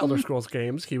of 2 Elder Scrolls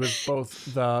games. He was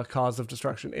both the cause of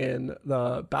destruction in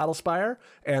the Battlespire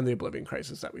and the Oblivion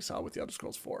Crisis that we saw with the Elder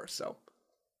Scrolls 4. So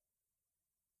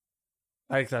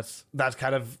I think that's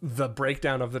kind of the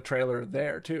breakdown of the trailer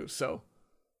there too. So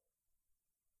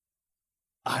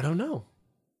I don't know.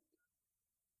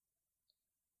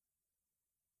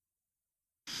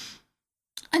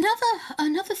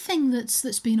 Another thing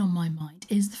that's been on my mind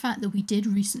is the fact that we did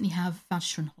recently have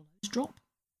Vashran Hollows drop.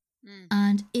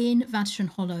 And in Vatishan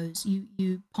Hollows,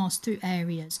 you pass through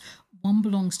areas. One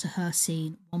belongs to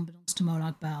Hircine, one belongs to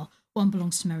Molag Bal, one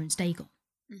belongs to Merin's Dagon.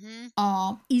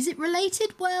 Is it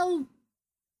related? Well,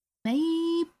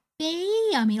 maybe.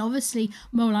 I mean, obviously,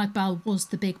 Molag Bal was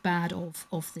the big bad of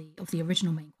the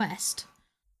original main quest.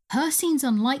 Hircine's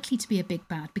unlikely to be a big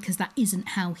bad because that isn't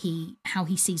how he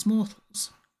sees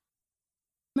mortals.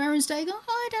 Merin's Dagon?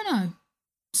 I don't know.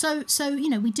 So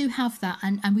we do have that,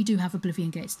 and we do have Oblivion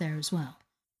Gates there as well.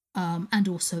 And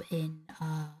also in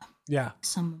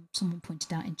someone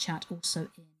pointed out in chat, also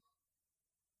in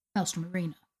Maelstrom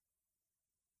Arena.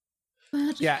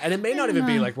 But and it may not even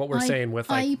be like what we're saying with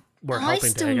like we're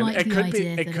helping Dagon. Like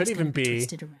it could even be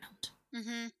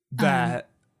that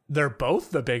they're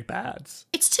both the big bads.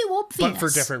 It's too obvious. But for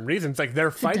different reasons. Like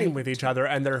they're fighting with each other,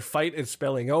 and their fight is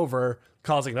spilling over,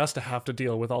 causing us to have to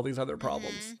deal with all these other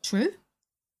problems. True.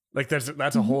 Like that's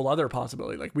a whole other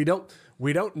possibility. Like we don't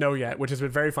know yet, which has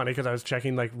been very funny because I was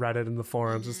checking like Reddit and the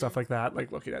forums and stuff like that,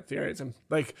 like looking at theories, and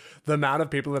like the amount of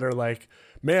people that are like,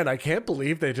 man, I can't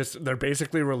believe they're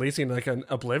basically releasing like an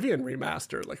Oblivion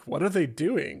remaster. Like, what are they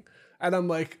doing? And I'm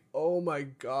like, oh my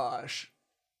gosh,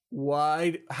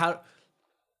 why? How?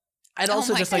 And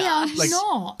also just like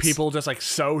people just like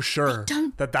so sure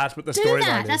that that's what the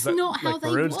storyline is. That's not how like, they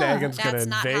Varun's work. Dagon's going to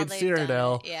That's invade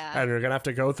Cyrodiil, and we're going to have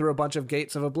to go through a bunch of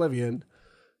gates of Oblivion.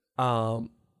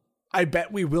 I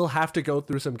bet we will have to go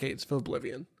through some gates of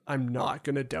Oblivion. I'm not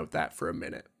going to doubt that for a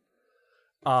minute.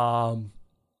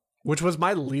 Which was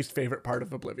my least favorite part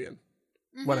of Oblivion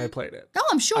when I played it. Oh,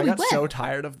 I'm sure I got so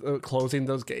tired of closing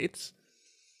those gates.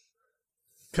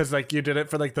 Because, like, you did it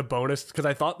for, like, the bonus. Because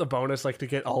I thought the bonus, like, to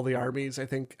get all the armies, I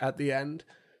think, at the end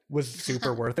was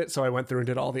super worth it. So I went through and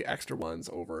did all the extra ones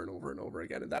over and over and over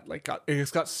again. And that, like, got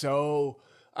so...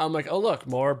 I'm like, oh, look,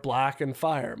 more black and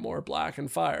fire, more black and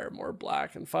fire, more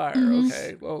black and fire.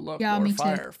 Okay, well, look, more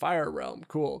fire. Too. Fire realm.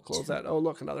 Cool, close that. Oh,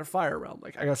 look, another fire realm.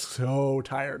 Like, I got so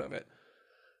tired of it.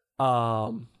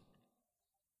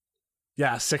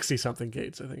 60-something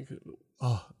gates, I think.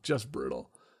 Oh, just brutal.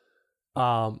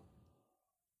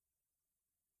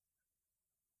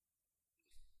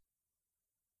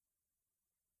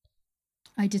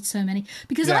 I did so many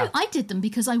because I did them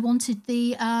because I wanted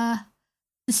the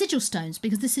sigil stones,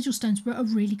 because the sigil stones were a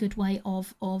really good way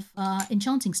of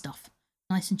enchanting stuff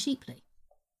nice and cheaply,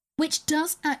 which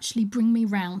does actually bring me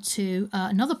round to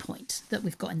another point that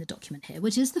we've got in the document here,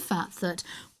 which is the fact that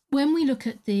when we look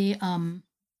at the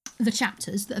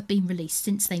chapters that have been released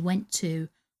since they went to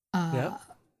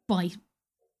buy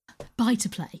to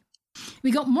play, we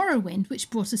got Morrowind,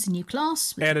 which brought us a new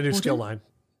class and a new skill line.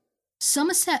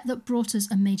 Somerset that brought us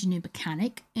a major new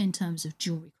mechanic in terms of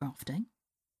jewelry crafting.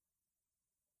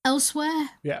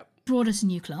 Elsewhere brought us a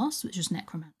new class, which was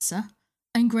Necromancer.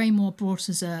 And Greymore brought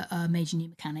us a major new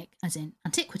mechanic, as in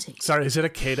Antiquity. Sorry, is it a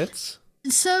cadence?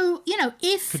 So,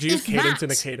 if... Could you use cadence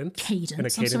in a cadence?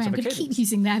 Cadence. I'm sorry, I'm going to keep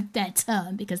using their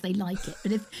term because they like it.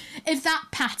 But if that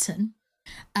pattern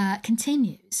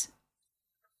continues...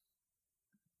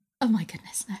 Oh my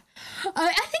goodness, no.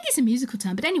 I think it's a musical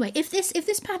term, but anyway, if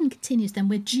this pattern continues, then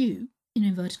we're due, in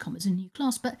inverted commas, a new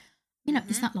class. But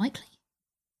is that likely?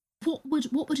 What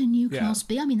would a new class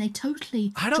be? I mean, they totally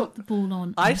dropped the ball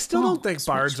on. I still don't think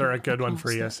bards are a good one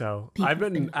for ESO. I've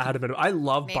been adamant. I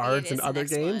love bards in other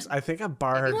games. I think a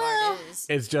bard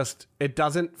is just, it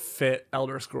doesn't fit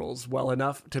Elder Scrolls well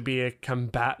enough to be a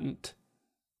combatant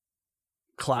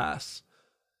class.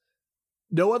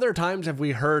 No other times have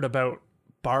we heard about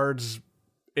bards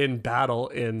in battle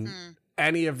in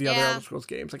any of the other Elder Scrolls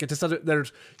games. Like, it just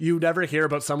doesn't, you never hear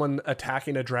about someone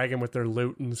attacking a dragon with their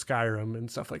loot in Skyrim and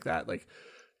stuff like that. Like,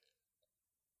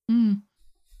 well,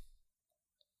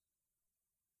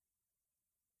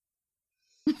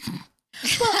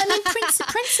 I mean,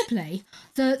 principally,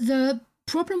 the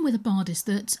problem with a bard is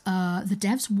that the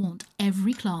devs want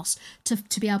every class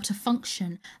to be able to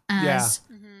function as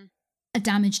a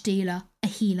damage dealer, a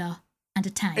healer, and a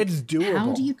tank. It's doable.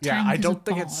 How do you tank I as don't a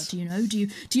think bard? it's...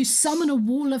 Do you summon a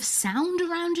wall of sound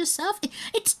around yourself?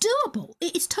 It's doable.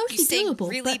 It's totally you sing doable.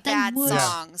 Really bad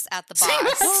songs at the boss.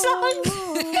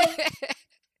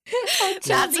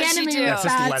 That's what you do.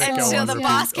 Until the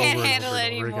boss can't handle it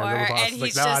anymore, and he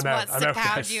just wants to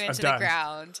pound you into the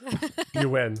ground. You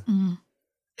win.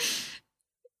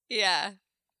 Yeah.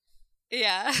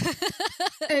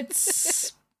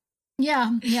 It's...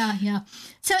 Yeah.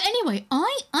 So anyway,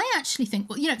 I actually think,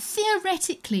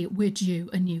 theoretically we're due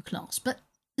a new class, but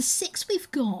the 6 we've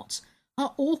got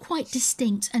are all quite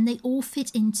distinct and they all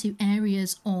fit into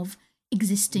areas of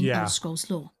existing Elder Scrolls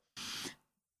lore.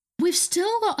 We've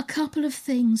still got a couple of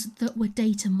things that were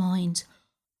data mined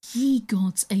ye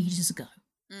gods ages ago.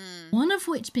 one of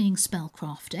which being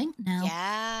spellcrafting.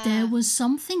 Now, there was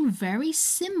something very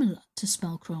similar to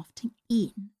spellcrafting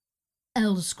in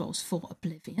Elder Scrolls 4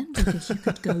 Oblivion, because you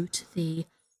could go to the...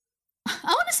 I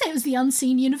want to say it was the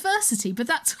Unseen University, but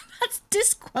that's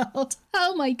Discworld.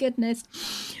 Oh my goodness,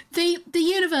 the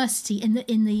university in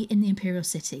the Imperial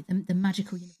City, the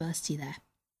magical university there,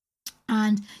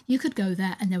 and you could go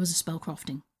there, and there was a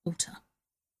spellcrafting altar.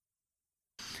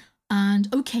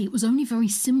 And okay, it was only very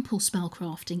simple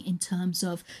spellcrafting in terms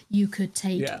of you could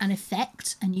take an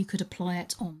effect and you could apply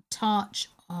it on touch,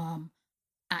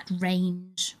 at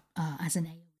range, as an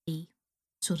AoE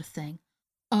sort of thing.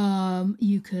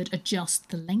 You could adjust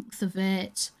the length of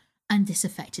it, and this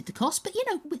affected the cost. But,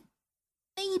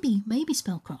 maybe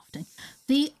spellcrafting.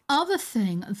 The other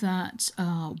thing that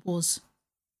was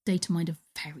data mined a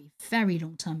very, very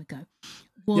long time ago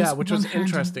was which was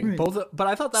interesting. But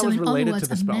I thought that was related to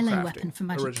the spellcrafting weapon for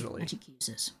originally. Magic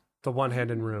users. The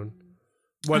one-handed rune.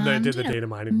 When they did the data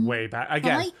mining way back.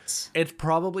 Again, it's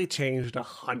probably changed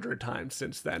 100 times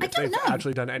since then. If they've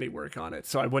actually done any work on it.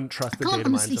 So I wouldn't trust the data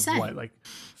mines of what, like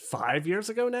 5 years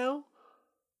ago now?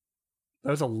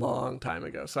 That was a long time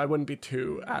ago. So I wouldn't be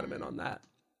too adamant on that.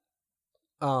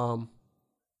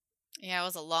 Yeah, it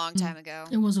was a long time ago.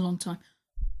 It was a long time.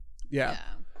 Yeah.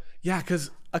 Yeah,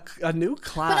 because a new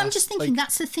class... But I'm just thinking,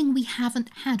 that's the thing we haven't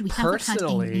had. We haven't had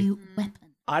a new weapon.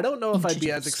 I don't know if I'd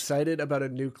be as excited about a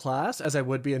new class as I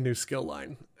would be a new skill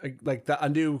line, like a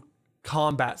new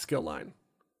combat skill line.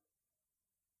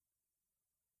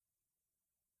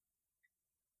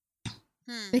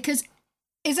 Because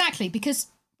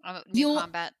new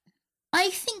combat.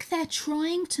 I think they're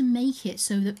trying to make it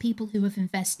so that people who have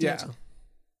invested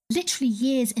literally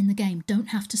years in the game don't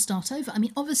have to start over. I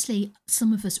mean, obviously,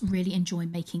 some of us really enjoy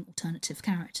making alternative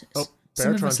characters. Oh.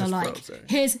 Some of us are like,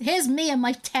 here's me and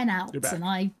my 10 outs, and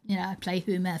I play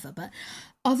whomever. But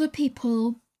other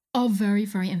people are very,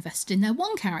 very invested in their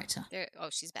one character.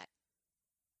 She's back.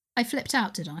 I flipped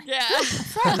out, did I? Yeah. I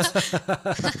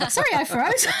froze. Sorry, I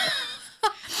froze.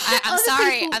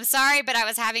 I'm sorry, but I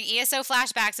was having ESO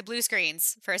flashbacks of blue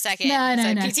screens for a second. No.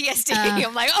 PTSD.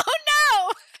 I'm like, oh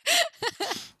no!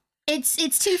 It's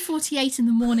 2:48 in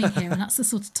the morning here, and that's the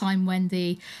sort of time when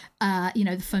the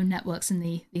the phone networks and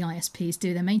the ISPs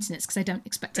do their maintenance, because they don't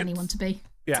expect anyone to be.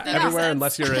 Yeah, everywhere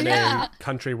unless you're in a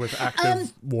country with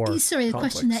active war. Sorry, the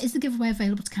question there, is the giveaway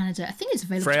available to Canada? I think it's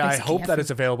available Freya, to I hope that it's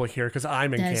available here, because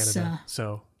I'm in Canada,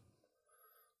 so...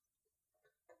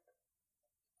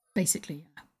 Basically,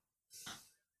 yeah.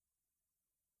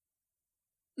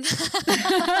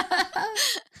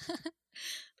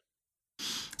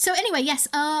 So anyway, yes,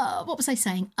 what was I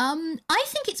saying? I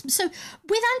think it's... So,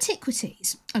 with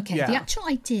Antiquities, the actual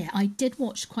idea, I did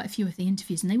watch quite a few of the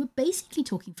interviews, and they were basically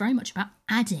talking very much about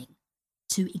adding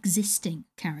to existing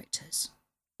characters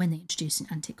when they introduce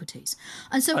Antiquities.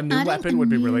 And so a new weapon would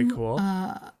be really cool.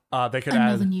 They could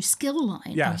another new skill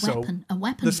line, a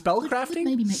weapon. The spellcrafting would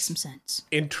maybe make some sense.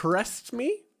 Interests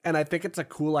me, and I think it's a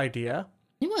cool idea.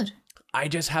 It would. I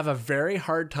just have a very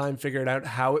hard time figuring out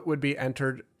how it would be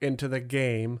entered into the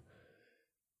game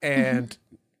and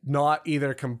not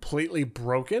either completely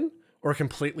broken or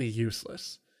completely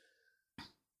useless.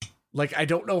 Like, I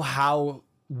don't know how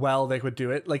well they would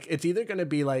do it. Like, it's either going to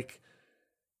be like,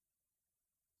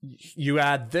 you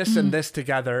add this and this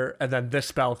together, and then this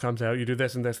spell comes out, you do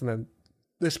this, and then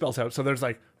this spell's out. So there's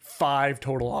like 5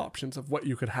 total options of what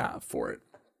you could have for it.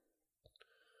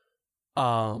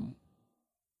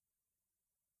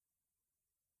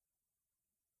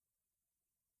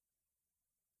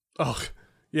 Oh,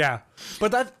 yeah.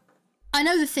 But that... I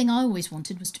know the thing I always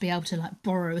wanted was to be able to, like,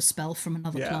 borrow a spell from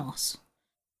another class.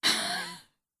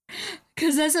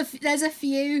 Because there's a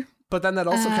few... But then that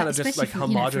also kind of just, like,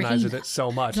 homogenizes it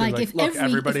so much. Like look,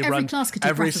 everybody runs...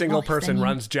 Every single person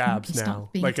runs jabs now.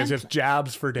 Like, it's just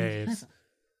jabs for days.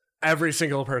 Every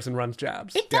single person runs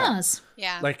jabs. It does.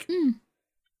 Yeah. Like...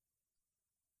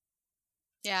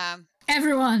 Yeah.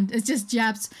 Everyone. It's just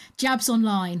jabs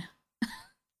online.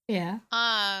 Yeah.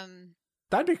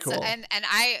 That'd be cool. So, and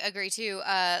I agree too.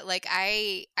 Like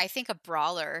I think a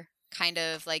brawler kind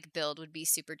of like build would be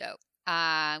super dope.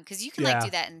 Because you can like do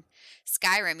that in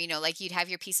Skyrim. You know, like you'd have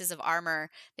your pieces of armor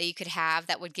that you could have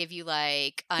that would give you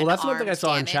like unarmed that's one thing I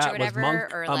saw in chat or whatever,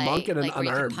 was a monk and an like where you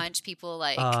unarmed. could punch people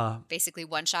like basically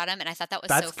one shot them, and I thought that was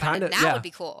that's so fun. And that would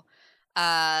be cool.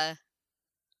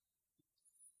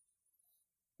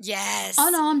 Yes.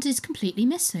 Unarmed is completely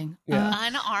missing. Yeah.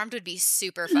 Unarmed would be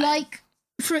super fun. Like,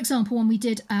 for example, when we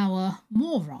did our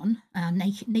Moor run, our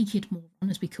naked Moor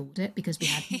run, as we called it, because we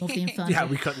had more of the Inferno. Yeah,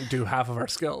 we couldn't do half of our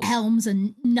skills. Helms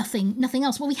and nothing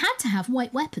else. Well, we had to have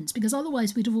white weapons, because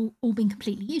otherwise we'd have all been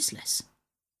completely useless.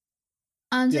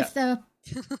 And if there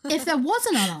was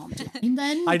an unarmed line,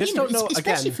 then I just don't know,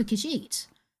 especially again, for Khajiit.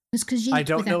 Because Khajiit I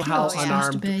don't know how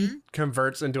unarmed be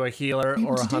converts into a healer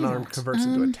or unarmed converts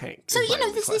into a tank. So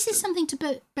this is something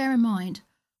to bear in mind.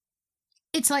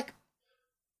 It's like,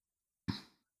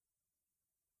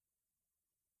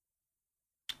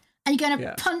 are you going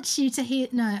to punch you to heal?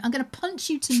 No, I'm going to punch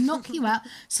you to knock you out,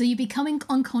 so you becoming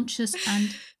unconscious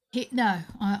and hit. No,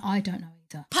 I don't know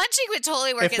either. Punching would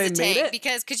totally work as a tank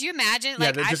because could you imagine?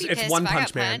 Like, I'd be pissed if I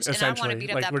got punched and I want to beat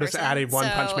up that person. We're just adding one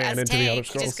punch man into the Elder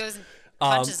Scrolls. Just goes and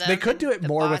punches them. They could do it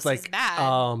more with like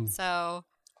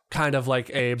kind of like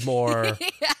a more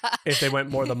if they went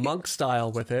more the monk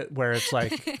style with it, where it's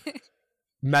like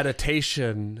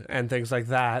meditation and things like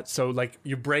that. So like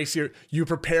you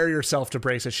prepare yourself to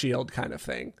brace a shield kind of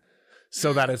thing,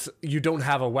 so that it's you don't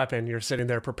have a weapon, you're sitting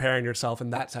there preparing yourself,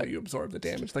 and that's how you absorb the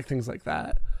damage, like things like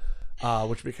that,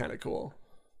 which would be kind of cool.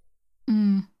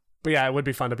 But yeah, it would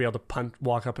be fun to be able to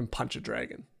walk up and punch a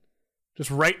dragon just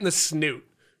right in the snoot,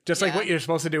 just like what you're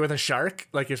supposed to do with a shark.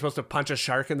 Like you're supposed to punch a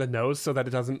shark in the nose so that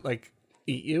it doesn't like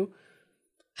eat you.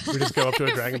 We just go up to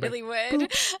a dragon. Really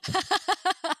would.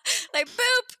 Like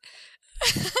boop.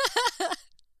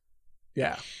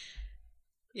 Yeah.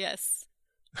 Yes.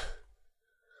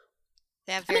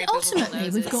 They have very ultimately,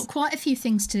 we've got quite a few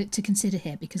things to consider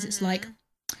here, because it's like,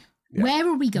 where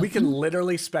are we going? We can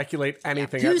literally speculate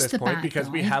anything at this point because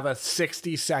we have a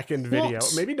 60-second video.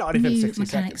 Maybe not even 60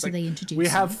 seconds. Like, we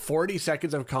have 40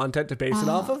 seconds of content to base it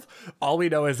off of. All we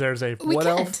know is there's a Wood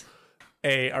Elf,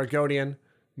 a Argonian,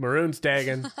 Maroon's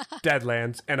Dagon,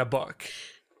 Deadlands, and a book.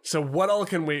 So what all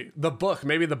can we... The book.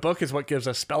 Maybe the book is what gives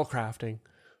us spellcrafting.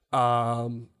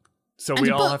 So we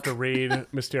all have to read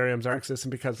Mysterium's Arc System,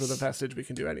 because with a vestige we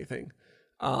can do anything.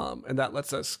 And that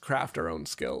lets us craft our own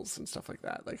skills and stuff like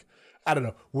that. Like, I don't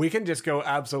know. We can just go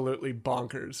absolutely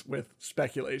bonkers with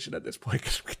speculation at this point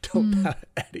because we don't have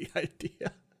any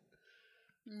idea.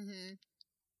 Mm-hmm.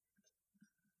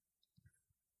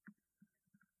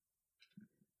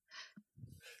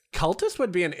 Cultist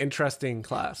would be an interesting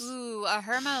class. Ooh, a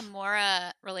Herma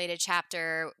Mora related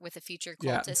chapter with a future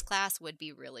cultist class would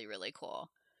be really, really cool.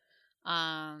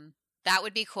 That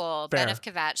would be cool. Fair. Ben of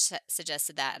Kvatch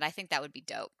suggested that, and I think that would be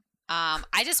dope.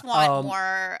 I just want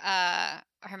more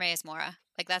Hermaeus Mora.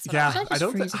 Like that's what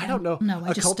I don't know. No,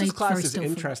 a cultist class is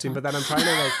interesting, but then I'm trying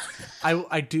to like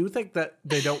I do think that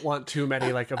they don't want too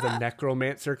many like of the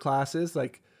necromancer classes.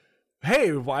 Like,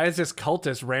 hey, why is this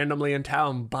cultist randomly in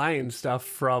town buying stuff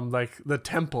from like the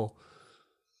temple?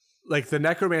 Like the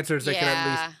necromancers, they can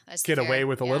at least get away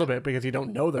with a little bit because you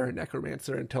don't know they're a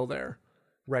necromancer until they're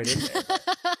right in there.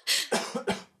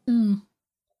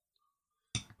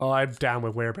 Oh, I'm down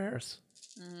with werebears.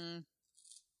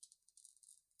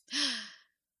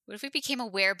 What if we became a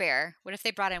werebear? What if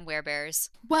they brought in werebears?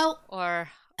 Well, or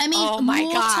I mean,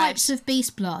 more types of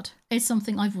beast blood is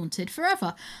something I've wanted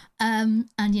forever. And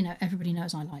you know, everybody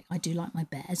knows I do like my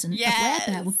bears, and a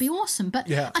werebear would be awesome.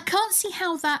 But I can't see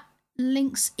how that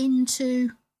links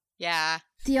into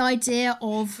the idea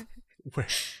of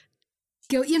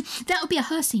that would be a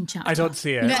Hercene chapter. I don't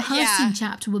see it. The Hercene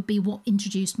chapter would be what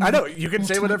introduced me. I know, you can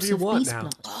say whatever you want now.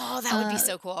 Blood. Oh, that would be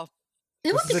so cool.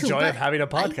 It would be the cool, joy of having a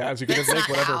podcast. You can just make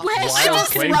whatever wild I'm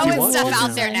just claims you throwing want. stuff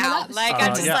out there now. Like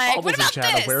I'm just like, what about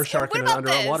this? Were shark in an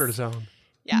underwater zone.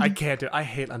 Yeah, I can't do. I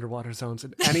hate underwater zones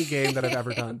in any game that I've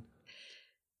ever done.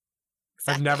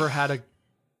 Exactly. I've never had a.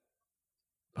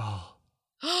 Oh.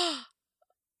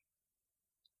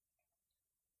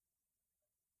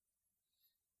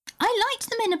 I liked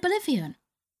them in Oblivion.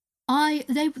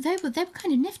 They were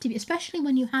kind of nifty, especially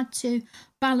when you had to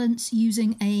balance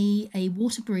using a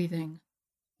water breathing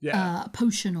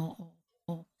potion or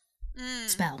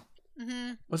spell.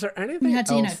 Mm-hmm. Was there anything you had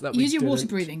to, else that we use your water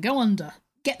breathing, go under,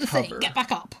 get the thing, get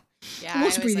back up. Yeah,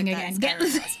 water breathing again, get the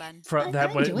thing.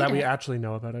 That we actually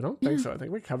know about. I don't think so. I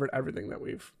think we covered everything that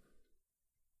we've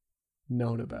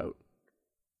known about.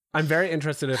 I'm very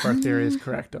interested if our theory is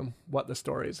correct on what the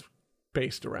story is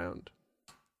based around.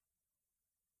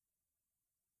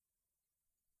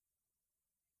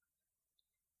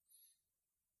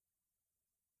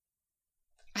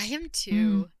 I am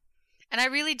too. And I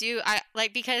really do.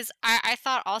 Because I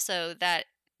thought also that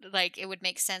like it would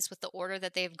make sense with the order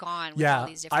that they've gone with all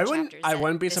these different chapters. I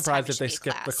wouldn't be surprised if they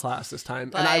skipped the class this time.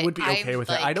 But and I would be okay with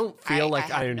it. I don't feel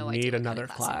like I need another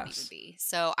class.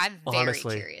 So I'm very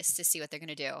curious to see what they're going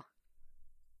to do.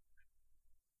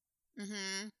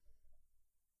 Mm-hmm.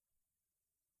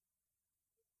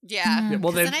 Yeah.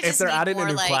 Well, then if they're adding a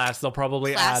new class, they'll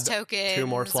probably add 2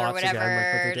 more slots or whatever again,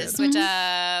 like what they did. to switch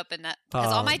up, and that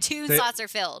because all my tune slots are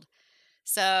filled,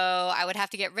 so I would have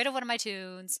to get rid of one of my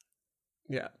tunes.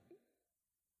 Yeah.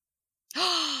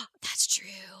 That's true.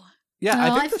 Yeah,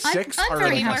 No, I think the 6 I'm are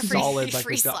very like happy. solid. Like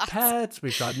Free we've got slots. pets,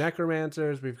 we've got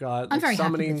necromancers, we've got I'm like, very happy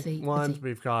summoning with the ones,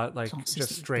 we've got like classes just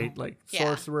that we've straight got. like Yeah.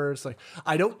 sorcerers. Like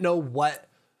I don't know what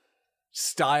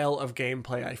style of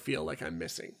gameplay I feel like I'm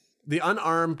missing. The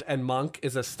unarmed and monk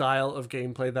is a style of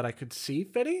gameplay that I could see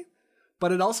fitting,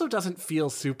 but it also doesn't feel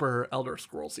super Elder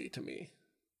Scrollsy to me.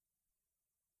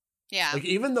 Yeah. Like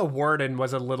even the warden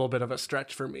was a little bit of a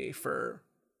stretch for me for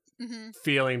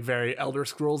feeling very Elder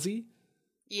Scrollsy.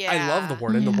 Yeah. I love the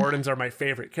warden. Yeah. The wardens are my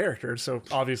favorite characters, so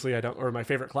obviously I don't, or my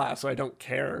favorite class, so I don't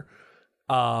care.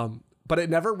 But it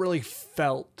never really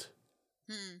felt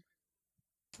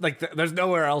like there's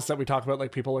nowhere else that we talk about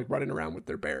like people like running around with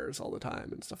their bears all the time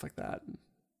and stuff like that.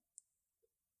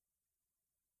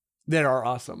 They are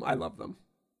awesome. I love them.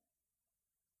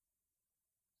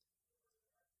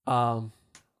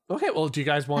 Okay, well, do you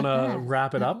guys want to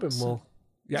wrap it up and we'll...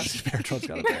 Yes, Beartron's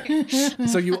got a bear.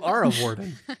 So you are a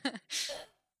warden.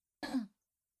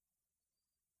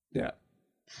 Yeah.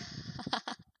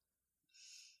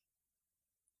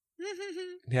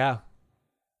 Yeah.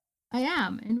 I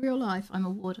am. In real life, I'm a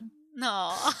warden.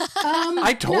 No.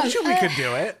 I told you we could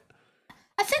do it.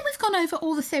 I think we've gone over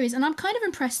all the theories, and I'm kind of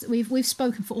impressed that we've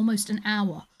spoken for almost an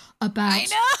hour about I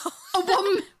know.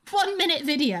 a 1 minute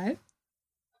video.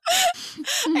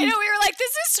 I know, we were like,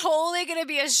 this is totally going to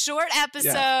be a short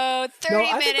episode,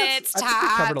 30 minutes I think we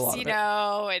covered a lot tops, of you it.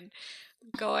 know, and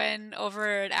going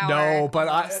over an hour. No, but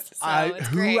almost, I so it's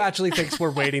who great. actually thinks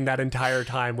we're waiting that entire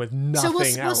time with nothing So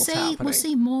we'll else happening? We'll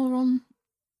see more on.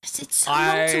 It's so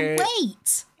long to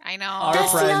wait. I know. Our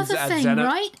That's the friends other at thing, Zenith-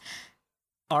 right?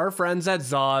 Our friends at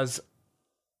Zaz...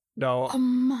 No,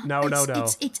 no.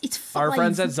 It's Our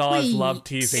friends at 5 Zaz weeks. love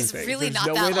teasing It's things. really There's not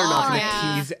no that way they're not long, going to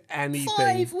yeah. tease anything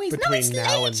 5 weeks. No, between it's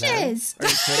now and then. ages. Are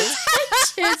you kidding?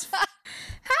 Ages. How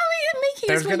are you making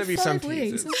There's us gonna wait be some 5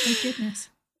 weeks? teases. Oh my goodness.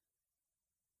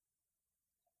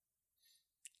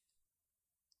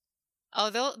 Oh,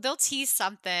 they'll tease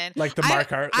something. Like the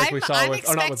mark art, like we saw I'm with,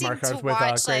 or not with mark expecting arts, to with watch,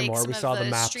 Greymore. some We of saw the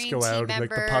maps stream go out team and like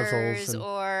the puzzles. members And,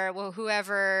 or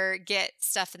whoever get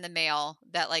stuff in the mail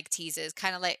that like teases,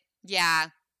 kind of like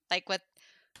like what.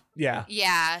 yeah.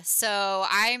 Yeah, so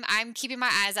I'm keeping my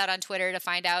eyes out on Twitter to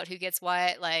find out who gets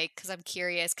what, like, because I'm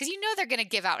curious, because you know they're gonna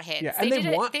give out hints. Yeah, and they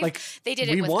want, they did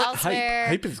we it with want Elsewhere. hype.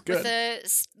 Hype is good.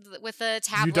 With the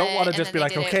tablet. You don't want to and just then be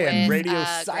like, they did okay, it and with, radio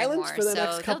silence Grimoire. for the So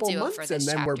next they'll couple do it months, for and this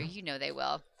then chapter. we're... You know they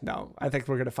will. No, I think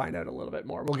we're going to find out a little bit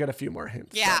more. We'll get a few more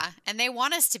hints. Yeah, and they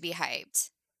want us to be hyped.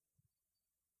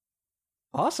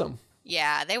 Awesome.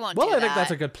 Yeah, they won't Well, do I think that.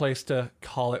 that's a good place to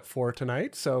call it for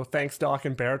tonight. So thanks, Doc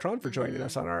and Baratron, for joining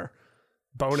us on our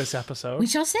bonus episode. We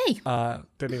shall see.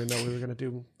 Didn't even know we were going to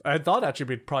do... I thought actually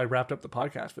we'd probably wrapped up the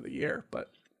podcast for the year,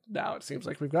 but now it seems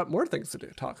like we've got more things to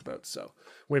talk about. So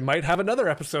we might have another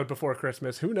episode before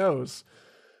Christmas. Who knows?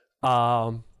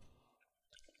 But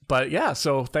yeah,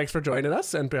 so thanks for joining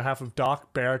us. On behalf of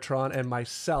Doc, Baratron, and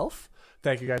myself,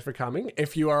 thank you guys for coming.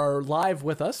 If you are live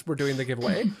with us, we're doing the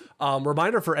giveaway.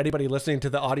 Reminder for anybody listening to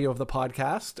the audio of the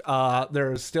podcast,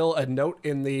 there's still a note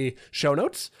in the show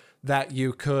notes that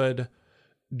you could...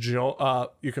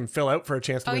 you can fill out for a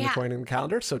chance to win the coin in the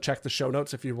calendar. So check the show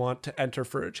notes if you want to enter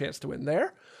for a chance to win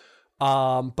there.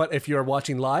 But if you're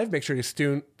watching live, make sure you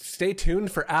stay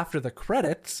tuned for after the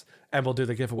credits and we'll do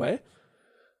the giveaway.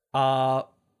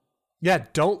 Yeah,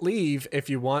 don't leave if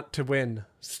you want to win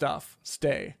stuff.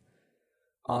 Stay.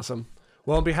 Awesome.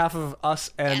 Well, on behalf of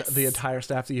us and the entire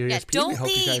staff of the USP, don't we hope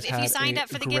you guys leave if you signed had up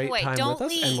for a the great giveaway. time Don't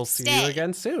with us, and we'll see leave. you Stay.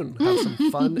 again soon. Have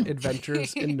some fun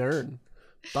adventures in Nern.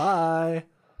 Bye.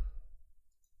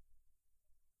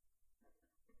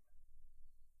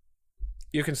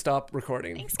 You can stop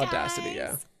recording. Thanks, Audacity,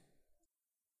 guys.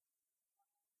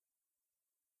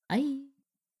 yeah. Bye.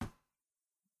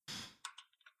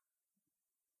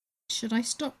 Should I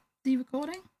stop the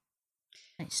recording?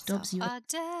 It stops you.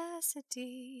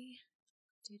 Audacity.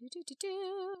 Do, do, do, do,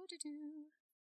 do, do, do.